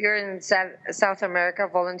if you're in South America,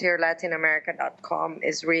 volunteerlatinamerica.com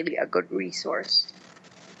is really a good resource,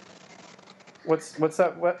 What's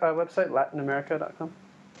that website? LatinAmerica.com?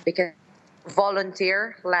 because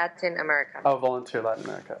Volunteer Latin America. Oh, Volunteer Latin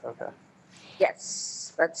America. Okay.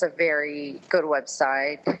 Yes, that's a very good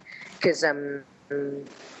website, because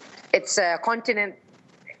it's a continent.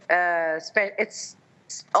 It's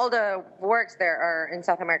all the works there are in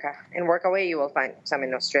South America. In Workaway, you will find some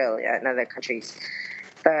in Australia and other countries.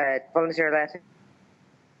 But Volunteer Latin.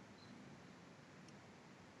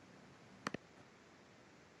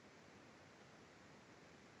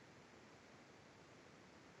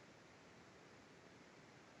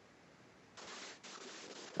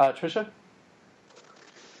 Trisha?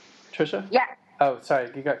 Trisha? Yeah. Oh, sorry,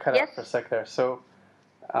 you got cut Yes. out for a sec there.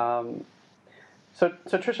 Um, so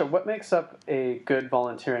Trisha, what makes up a good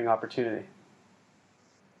volunteering opportunity?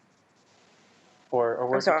 Or I'm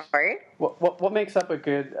work? sorry. What makes up a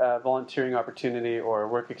good volunteering opportunity or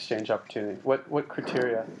work exchange opportunity? What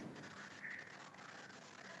criteria?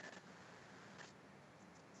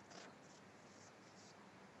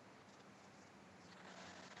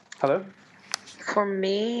 Hello? For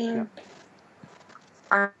me,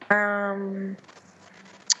 Yeah. um,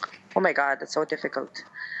 oh my God, that's so difficult.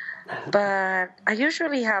 But I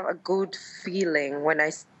usually have a good feeling when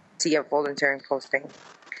I see a volunteering posting,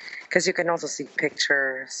 because you can also see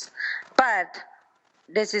pictures. But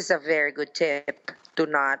this is a very good tip. Do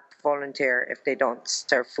not volunteer if they don't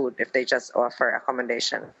serve food, if they just offer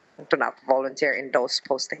accommodation. Do not volunteer in those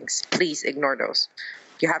postings. Please ignore those.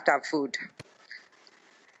 You have to have food.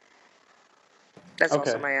 That's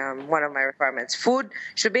also Okay. my one of my requirements. Food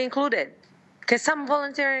should be included, because some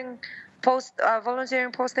volunteering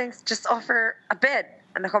postings just offer a bed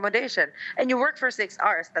and accommodation, and you work for 6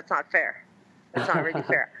 hours. That's not fair. That's not really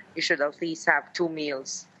fair. You should at least have 2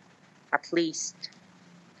 meals, at least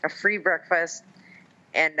a free breakfast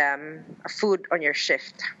and a food on your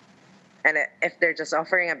shift. And if they're just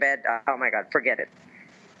offering a bed, oh my God, forget it.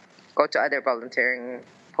 Go to other volunteering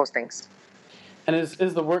postings. And is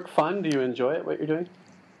the work fun? Do you enjoy it? What you're doing?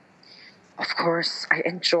 Of course, I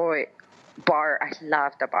enjoy bar. I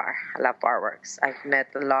love the bar. I love bar works. I've met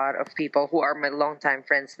a lot of people who are my longtime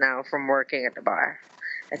friends now from working at the bar.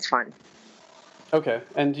 It's fun. Okay.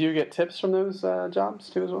 And do you get tips from those jobs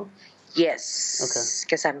too as well? Yes,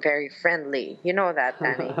 because I'm very friendly. You know that,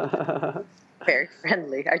 Danny. Okay. Very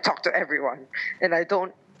friendly. I talk to everyone, and I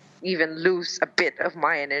don't even lose a bit of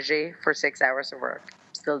my energy for 6 hours of work.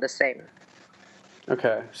 Still the same.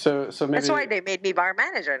 Okay. So maybe That's why they made me bar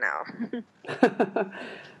manager now.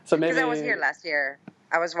 so Because I was maybe here last year.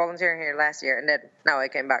 I was volunteering here last year, and then now I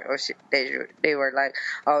came back. They were like,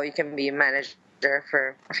 "Oh, you can be a manager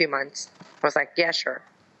for a few months." I was like, "Yeah, sure."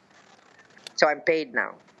 So I'm paid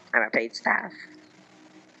now. I'm a paid staff.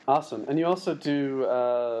 awesome. And you also do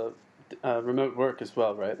remote work as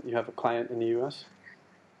well, right? You have a client in the U.S.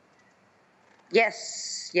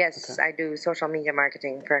 Yes, Okay. I do social media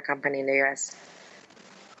marketing for a company in the U.S.,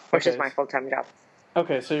 which is Okay. my full-time job.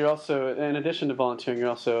 Okay. So you're also, in addition to volunteering, you're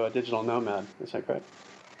also a digital nomad. Is that correct?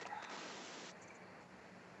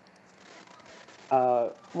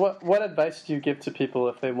 What advice do you give to people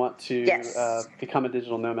if they want to Yes. become a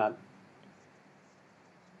digital nomad?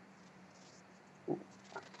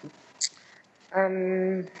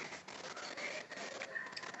 Um,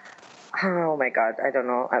 Oh my God, I don't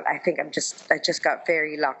know. I think I just got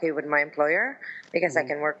very lucky with my employer because I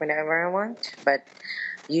can work whenever I want. But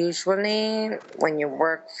usually, when you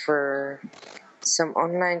work for some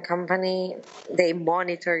online company, they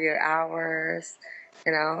monitor your hours.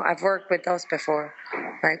 I've worked with those before,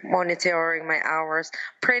 like monitoring my hours,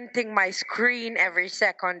 printing my screen every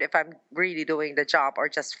second if I'm really doing the job or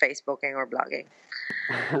just Facebooking or blogging.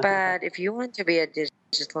 But if you want to be a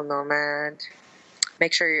digital nomad,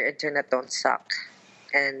 make sure your internet don't suck,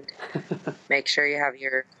 and make sure you have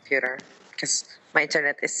your computer, because my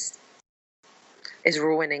internet is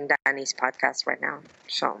ruining Danny's podcast right now.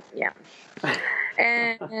 So yeah,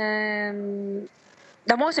 and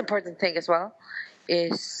the most important thing as well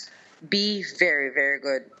is be very, very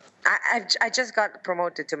good. I just got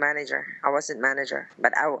promoted to manager. I wasn't manager,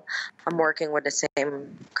 but I'm working with the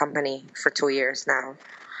same company for 2 years now,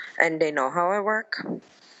 and they know how I work.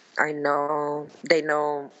 They know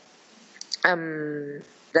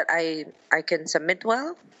that I can submit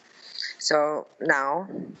well. So now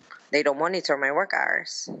they don't monitor my work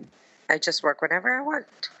hours. I just work whenever I want.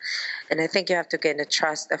 And I think you have to gain the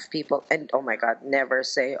trust of people. And oh my God, never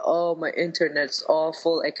say, "Oh, my internet's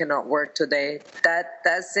awful, I cannot work today." That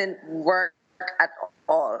doesn't work at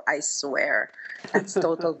all, I swear. That's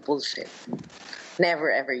total bullshit.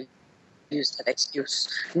 Never ever use that excuse.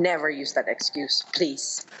 Never use that excuse,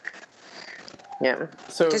 please. Yeah.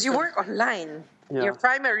 Because you work online. Yeah. Your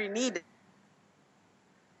primary need.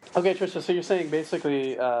 Okay, Trisha, so you're saying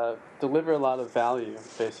basically deliver a lot of value,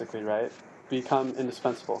 basically, right? Become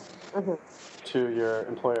indispensable to your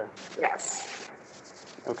employer. Yes.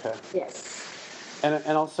 Okay. Yes.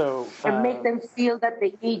 And also... and make them feel that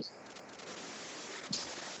they need.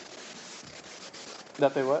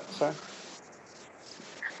 That they what? Sorry?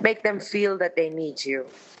 Make them feel that they need you,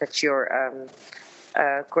 that you're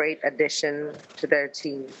a great addition to their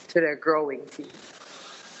team, to their growing team.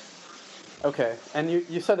 Okay, and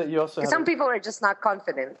you said that you also have... Some people are just not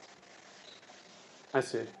confident. I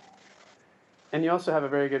see. And you also have a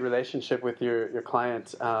very good relationship with your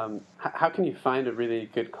client. How can you find a really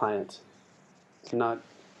good client? Not...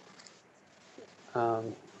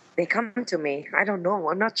 They come to me. I don't know.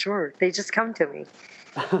 I'm not sure. They just come to me.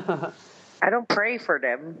 I don't pray for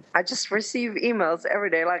them. I just receive emails every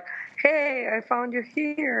day like, "Hey, I found you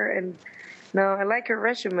here, and no, I like your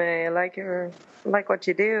resume. I like what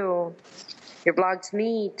you do. Your blog's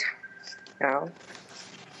neat."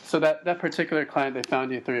 So that particular client, they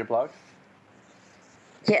found you through your blog?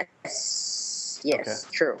 Yes, okay.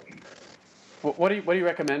 True. What do you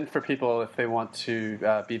recommend for people if they want to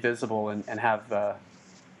be visible and have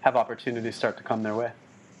opportunities start to come their way?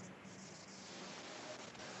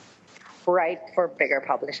 Write for bigger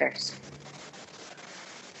publishers.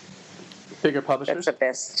 Bigger publishers? That's the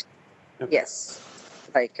best. Okay. Yes.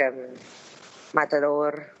 Like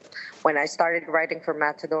Matador. When I started writing for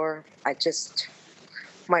Matador,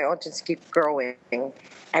 my audience keep growing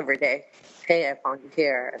every day. Hey, I found you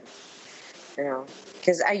here.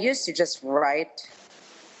 Because I used to just write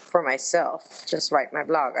for myself, just write my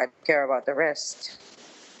blog. I don't care about the rest.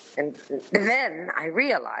 And then I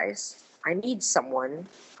realized I need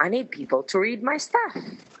people to read my stuff.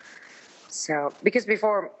 So, because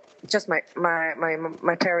before, just my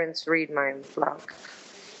parents read my blog.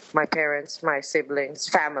 My parents, my siblings,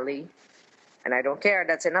 family. And I don't care,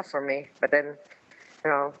 that's enough for me. But then,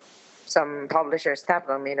 some publishers tapped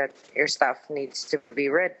on me that your stuff needs to be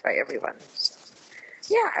read by everyone. So,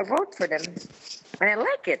 yeah, I wrote for them. And I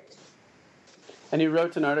like it. And you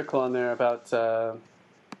wrote an article on there about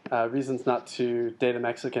reasons not to date a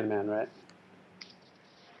Mexican man, right?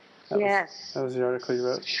 Yes. That was the article you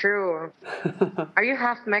wrote? True. Are you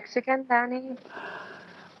half Mexican, Danny?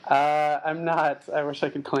 I'm not. I wish I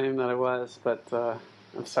could claim that I was, but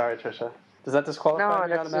I'm sorry, Trisha. Does that disqualify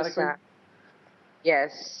me automatically?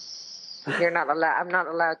 Yes. You're not allowed. I'm not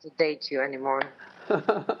allowed to date you anymore.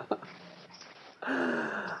 My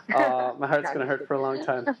heart's going to hurt for a long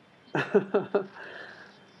time.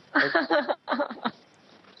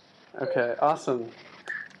 Okay, awesome.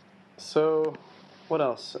 So, what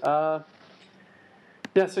else? So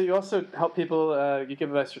you also help people, you give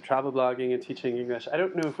advice for travel blogging and teaching English. I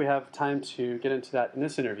don't know if we have time to get into that in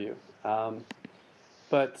this interview.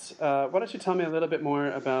 But why don't you tell me a little bit more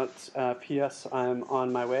about P.S. I'm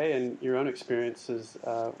on my way and your own experiences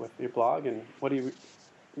with your blog, and what do you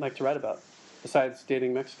like to write about besides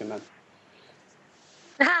dating Mexican men?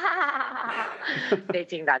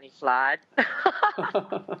 Dating Danny Flood.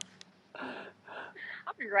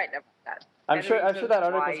 I'll be writing about that. I'm sure that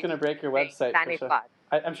article's going to break your website. Danny Flood.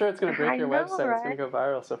 I'm sure it's going to break your website. Right? It's going to go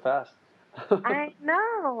viral so fast. I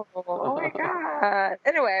know. Oh my God.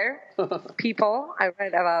 Anyway, people, I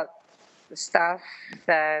write about the stuff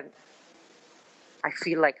that I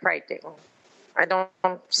feel like writing. I don't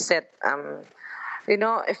sit,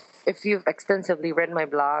 if you've extensively read my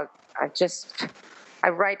blog, I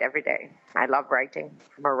write every day. I love writing.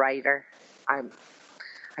 I'm a writer. I'm,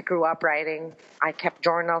 I grew up writing. I kept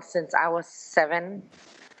journals since I was 7,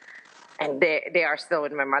 and they are still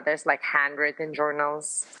in my mother's, like handwritten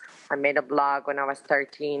journals. I made a blog when I was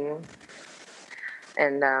 13,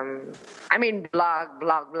 and I mean blog,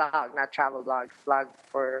 not travel blog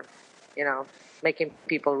for, you know, making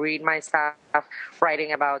people read my stuff,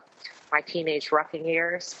 writing about my teenage rocking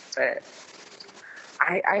years. But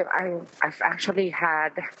I've actually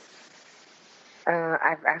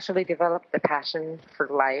I've actually developed a passion for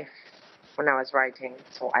life when I was writing.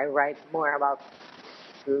 So I write more about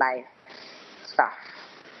life stuff.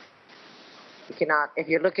 If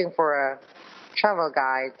you're looking for a travel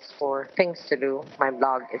guides for things to do, my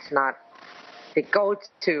blog is not the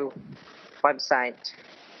go-to website.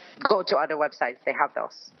 Go to other websites, they have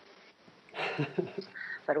those.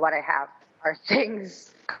 But what I have are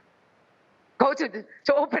things. Go to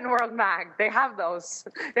Open World Mag. They have those.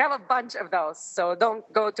 They have a bunch of those. So don't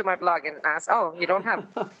go to my blog and ask, "Oh, you don't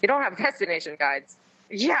have destination guides."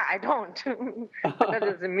 Yeah, I don't. But that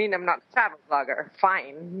doesn't mean I'm not a travel blogger.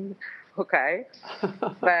 Fine. Okay.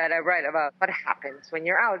 But I write about what happens when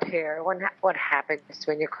you're out here, what happens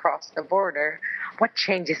when you cross the border, what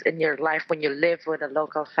changes in your life when you live with a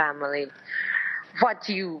local family, what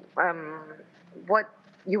what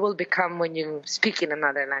you will become when you speak in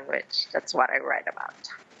another language. That's what I write about.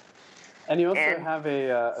 And you also And have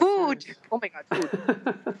a food. series. Oh my God,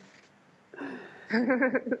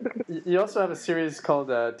 food. You also have a series called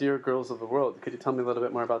Dear Girls of the World. Could you tell me a little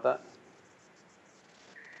bit more about that?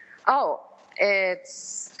 Oh,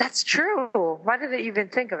 that's true. Why did I even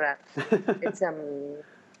think of that? It's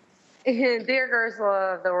Dear Girls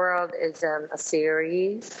of the World is a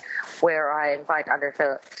series where I invite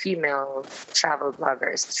other female travel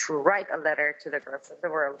bloggers to write a letter to the girls of the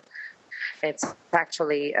world. It's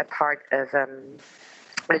actually a part of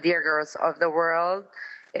the Dear Girls of the World.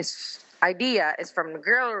 Its idea is from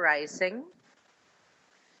Girl Rising.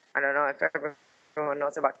 I don't know if everyone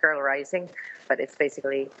knows about Girl Rising, but it's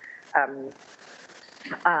basically um,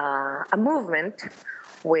 a movement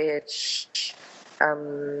which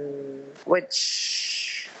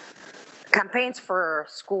which campaigns for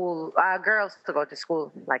school girls to go to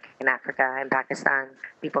school, like in Africa and Pakistan.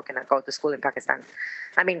 People cannot go to school in Pakistan.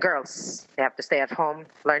 I mean, girls, they have to stay at home,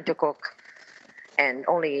 learn to cook, and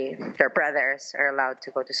only their brothers are allowed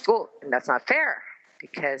to go to school. And that's not fair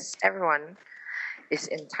because everyone is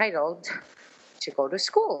entitled to go to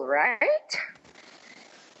school, right?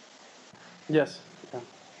 Yes.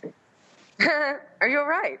 Are you all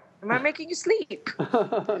right? Am I making you sleep?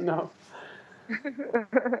 No.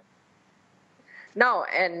 No,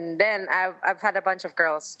 and then I've had a bunch of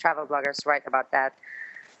girls, travel bloggers, write about that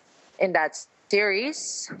in that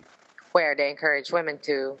series where they encourage women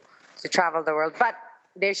to travel the world, but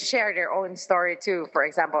they share their own story too. For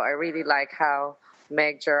example, I really like how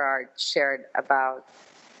Meg Gerard shared about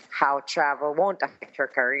how travel won't affect her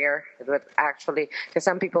career. It would actually, because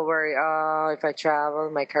some people worry, oh, if I travel,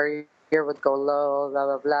 my career would go low, blah,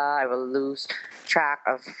 blah, blah. I will lose track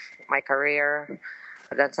of my career.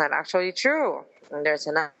 But that's not actually true. And there's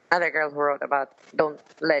another girl who wrote about don't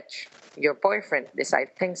let your boyfriend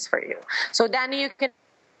decide things for you. So, Danny, you can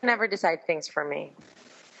never decide things for me.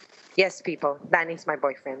 Yes, people, Danny's my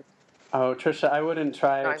boyfriend. Oh, Trisha, I wouldn't No,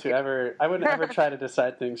 try I'm to kidding. ever. I wouldn't ever try to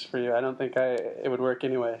decide things for you. I don't think it would work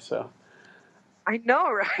anyway. So. I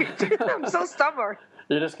know, right? I'm so stubborn.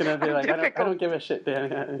 You're just gonna be I'm like, I difficult. don't give a shit,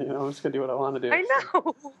 Danny. I'm just gonna do what I want to do. I So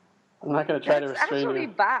know. I'm not gonna try to That's restrain actually you.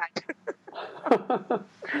 bad.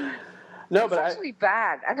 No, That's but actually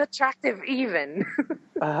bad and attractive even.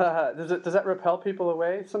 does that repel people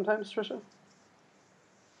away sometimes, Trisha?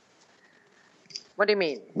 What do you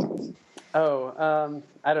mean? Oh,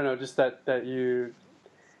 I don't know. Just that you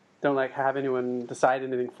don't like have anyone decide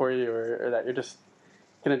anything for you, or that you're just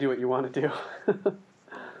gonna do what you want to do.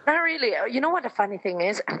 Not really. You know what the funny thing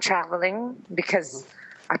is? I'm traveling because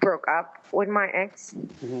I broke up with my ex.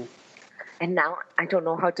 Mm-hmm. And now I don't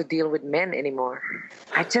know how to deal with men anymore.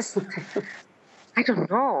 I don't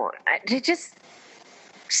know. They just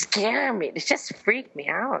scare me. They just freak me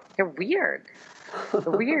out. They're weird. They're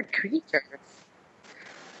weird creatures.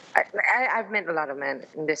 I've met a lot of men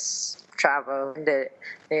in this travel.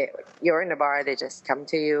 You're in the bar, they just come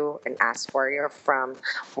to you and ask where you're from,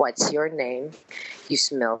 what's your name, you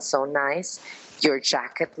smell so nice, your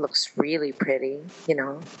jacket looks really pretty.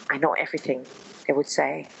 I know everything, they would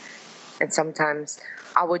say. And sometimes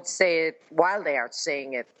I would say it while they are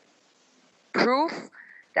saying it. Proof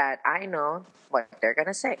that I know what they're going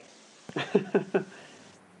to say.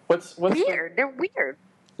 what's Weird. They're weird.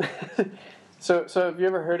 So have you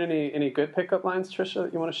ever heard any good pickup lines, Trisha,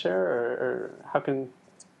 that you want to share, or how can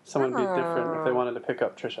someone be different if they wanted to pick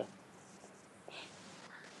up Trisha?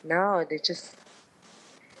 No, they just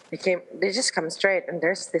come straight. And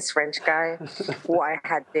there's this French guy who I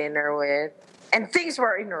had dinner with, and things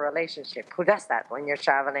were in a relationship. Who does that when you're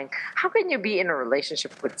traveling? How can you be in a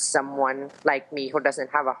relationship with someone like me who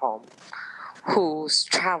doesn't have a home, who's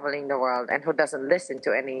traveling the world, and who doesn't listen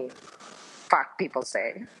to any fuck people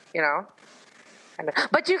say,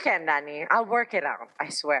 But you can, Danny. I'll work it out. I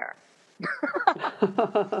swear.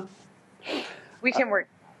 We can work.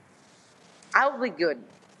 I'll be good.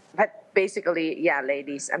 But basically, yeah,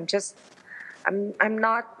 ladies, I'm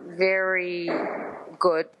not very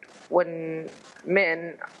good when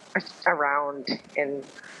men are around and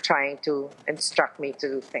trying to instruct me to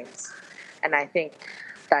do things. And I think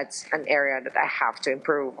that's an area that I have to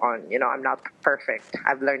improve on. I'm not perfect.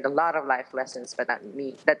 I've learned a lot of life lessons, but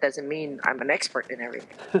that doesn't mean I'm an expert in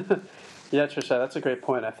everything. Yeah, Trisha, that's a great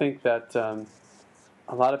point. I think that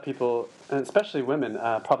a lot of people, and especially women,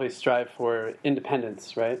 probably strive for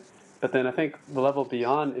independence, right? But then I think the level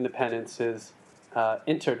beyond independence is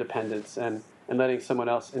interdependence and letting someone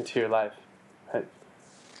else into your life, right?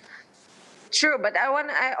 True, but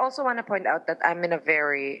I also want to point out that I'm in a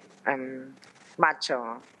very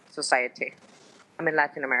macho society. I'm in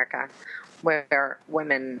Latin America, where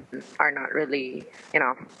women are not really,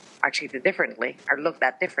 are treated differently, are looked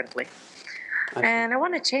at differently. And I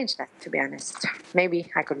want to change that, to be honest. Maybe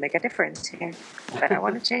I could make a difference here, but I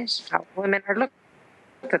want to change how women are looked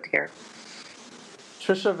at here.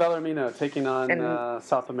 Trisha Velarmino taking on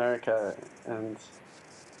South America and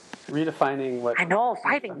redefining what... I know,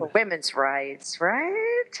 fighting for women's rights,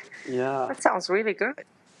 right? Yeah. That sounds really good.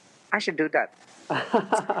 I should do that.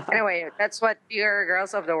 Anyway, that's what Dear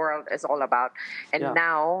Girls of the World is all about. And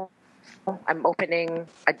now I'm opening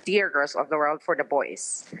a Dear Girls of the World for the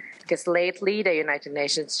boys. Because lately the United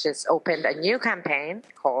Nations just opened a new campaign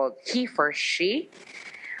called He for She,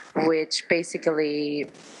 which basically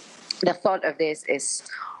the thought of this is,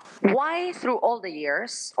 why through all the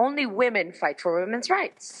years only women fight for women's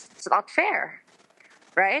rights? It's not fair,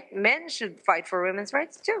 right? Men should fight for women's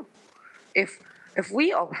rights too. If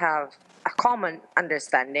we all have a common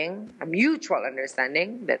understanding, a mutual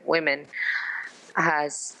understanding that women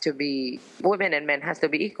and men has to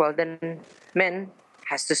be equal, then men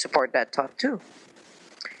has to support that thought too.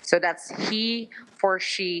 So that's He for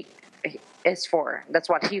She is for. That's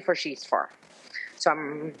what He for She is for. So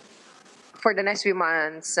for the next few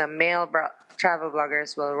months, male travel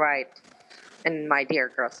bloggers will write in my Dear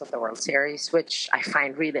Girls of the World series, which I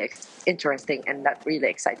find really interesting, and that really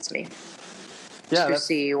excites me. To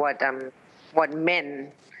see what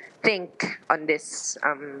men think on this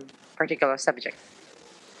particular subject.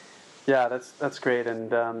 Yeah, that's great,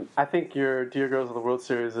 and I think your Dear Girls of the World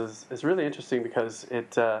series is really interesting because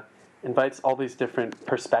it invites all these different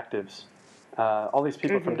perspectives, all these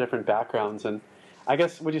people from different backgrounds, and I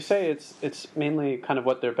guess would you say it's mainly kind of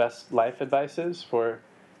what their best life advice is for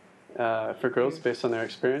girls based on their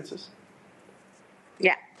experiences?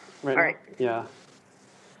 Yeah. Right. All right. Yeah.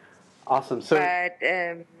 Awesome. So, but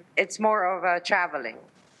it's more of traveling.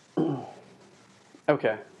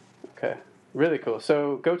 Okay. Really cool.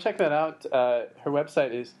 So go check that out. Her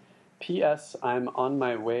website is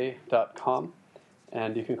psimonmyway.com,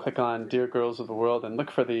 and you can click on Dear Girls of the World and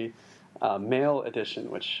look for the male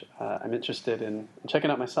edition, which I'm interested in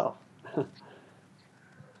checking out myself.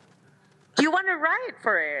 You want to write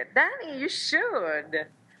for it, Danny? You should.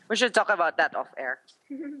 We should talk about that off air.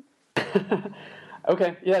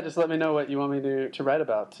 Okay, yeah, just let me know what you want me to write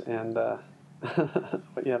about and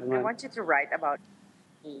what you have in mind. I want you to write about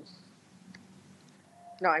me.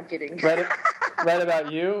 No, I'm kidding. Write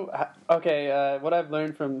about you? Okay, what I've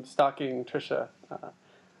learned from stalking Trisha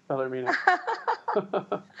Velarmino.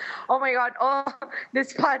 Oh my God! Oh,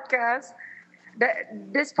 this podcast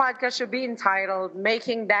should be entitled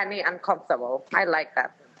 "Making Danny Uncomfortable." I like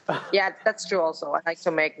that. Yeah, that's true. Also, I like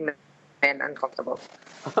to make men uncomfortable.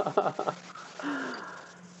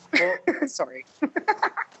 Well, sorry.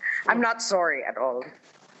 I'm not sorry at all.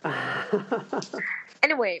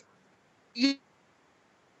 Anyway, yeah,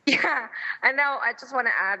 and now I just want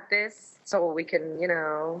to add this so we can,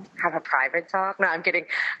 have a private talk. No, I'm kidding.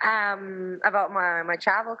 About my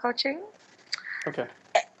travel coaching. Okay.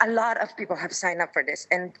 A lot of people have signed up for this,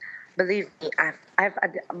 and Believe me, I've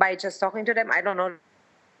by just talking to them, I don't know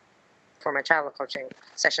for my travel coaching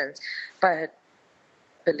sessions, but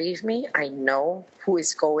believe me, I know who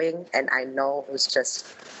is going and I know who's just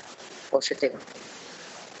bullshitting.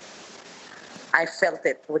 I felt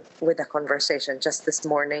it with the conversation just this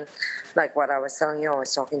morning, like what I was telling you. I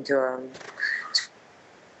was talking to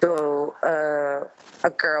a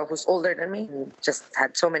girl who's older than me and just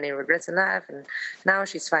had so many regrets in life, and now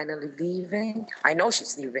she's finally leaving. I know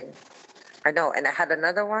she's leaving. I know, and I had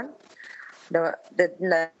another one. The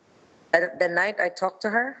night I talked to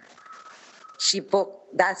her, she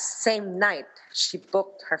booked that same night. She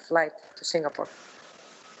booked her flight to Singapore.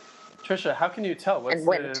 Trisha, how can you tell? And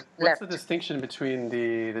What's left. the distinction between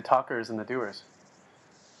the talkers and the doers?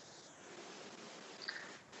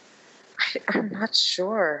 I'm not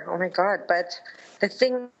sure. Oh my God! But the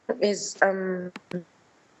thing is,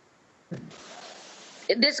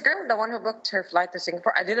 this girl, the one who booked her flight to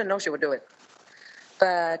Singapore, I didn't know she would do it.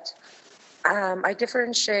 But I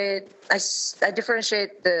differentiate. I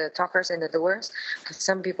differentiate the talkers and the doers. Because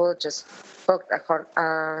some people just booked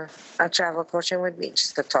a travel coaching with me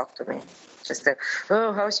just to talk to me. Just to,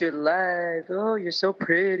 oh, how's your life? Oh, you're so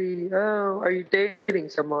pretty. Oh, are you dating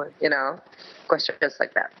someone? You know, questions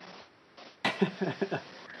like that.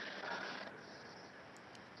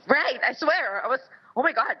 Right, I swear. Oh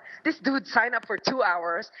my God, this dude signed up for 2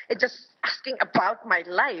 hours and just asking about my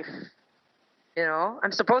life. You know,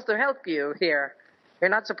 I'm supposed to help you here. You're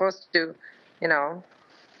not supposed to, you know,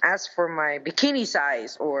 ask for my bikini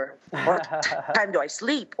size or what time do I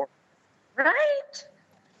sleep or, right?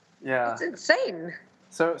 Yeah. It's insane.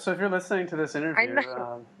 So if you're listening to this interview, I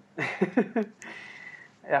know.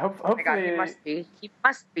 yeah, Oh my God, hopefully. he must be. He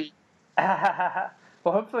must be.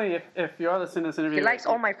 Well, hopefully, if you are listening to this interview, He likes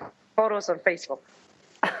all my photos on Facebook.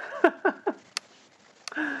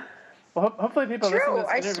 Well, hopefully people listen to True, this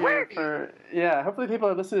I interview swear. hopefully people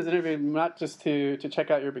are listening to this interview not just to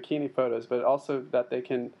check out your bikini photos, but also that they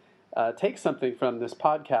can take something from this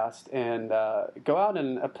podcast and go out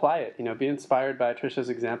and apply it. You know, be inspired by Trisha's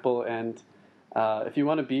example, and if you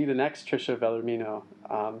want to be the next Trisha Velarmino,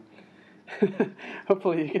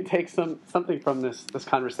 hopefully you can take something from this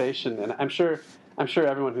conversation. And I'm sure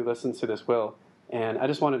everyone who listens to this will. And I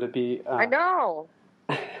just wanted to be. I know.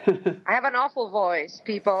 I have an awful voice,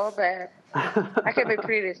 people, but I can be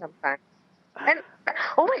pretty sometimes. And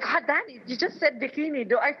oh my God, Danny, you just said bikini.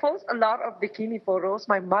 Do I post a lot of bikini photos?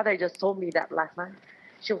 My mother just told me that last night.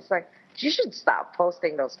 She was like, "You should stop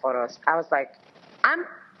posting those photos." I was like, "I'm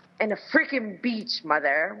in a freaking beach,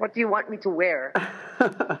 mother. What do you want me to wear?"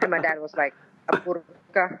 And my dad was like, "A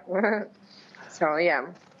burqa." So yeah.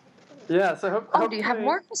 Yeah. So Do you have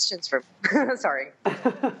more questions for me? Sorry.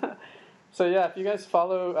 So yeah, if you guys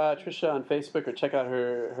follow Trisha on Facebook or check out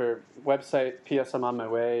her website, P.S. I'm on my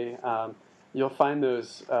way, you'll find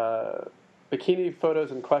those bikini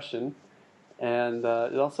photos in question, and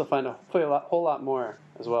you'll also find hopefully whole lot more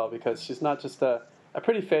as well, because she's not just a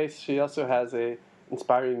pretty face; she also has a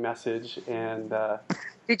inspiring message. And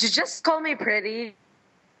Did you just call me pretty?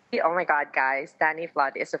 Oh my God, guys! Danny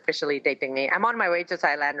Flood is officially dating me. I'm on my way to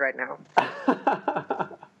Thailand right now.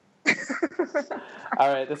 All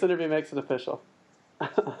right, this interview makes it official.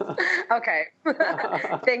 Okay.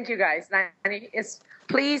 Thank you, guys. Danny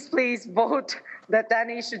please vote that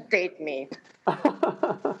Danny should date me.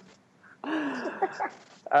 All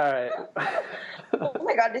right. Oh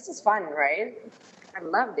my God, this is fun, right? I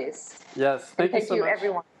love this. Yes, thank you so much.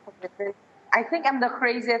 Everyone. I think I'm the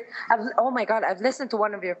craziest. Oh my God, I've listened to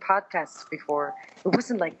one of your podcasts before. It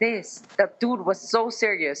wasn't like this. That dude was so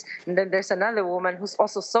serious. And then there's another woman who's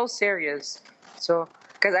also so serious. So,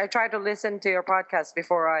 because I tried to listen to your podcast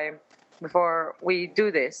before we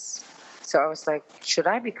do this. So I was like, should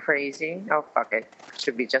I be crazy? Oh, fuck it. I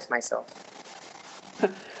should be just myself.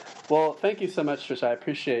 Well, thank you so much, Trisha. I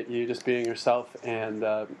appreciate you just being yourself, and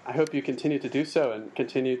I hope you continue to do so and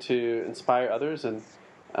continue to inspire others. And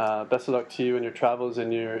best of luck to you in your travels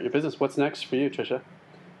and your business. What's next for you, Trisha?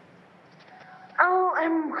 Oh,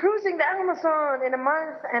 I'm cruising the Amazon in a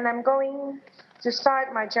month, and I'm going to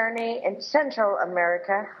start my journey in Central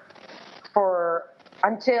America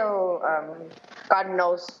until God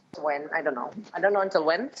knows when. I don't know until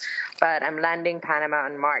when, but I'm landing Panama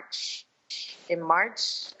in March.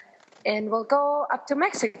 And we'll go up to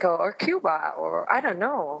Mexico or Cuba or I don't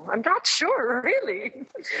know. I'm not sure, really.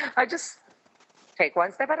 I just take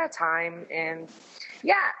one step at a time. And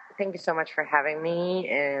yeah, thank you so much for having me.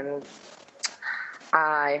 And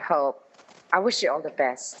I wish you all the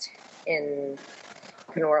best in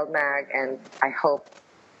World Mag. And I hope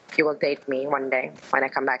you will date me one day when I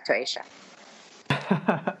come back to Asia.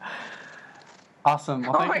 Awesome.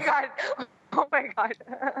 Well, Oh thank my you. God. Oh my God.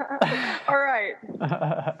 All right.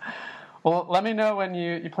 Well, let me know when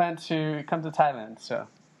you plan to come to Thailand. So,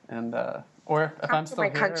 and or if Come I'm to still my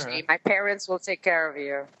country. here. My parents will take care of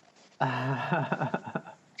you.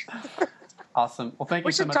 Awesome. Well, thank you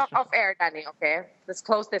We so should much, talk Trisha. off air, Danny, okay? Let's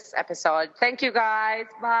close this episode. Thank you, guys.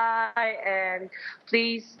 Bye. And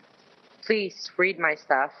please, please read my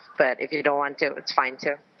stuff. But if you don't want to, it's fine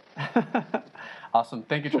too. Awesome.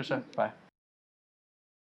 Thank you, Trisha. Bye.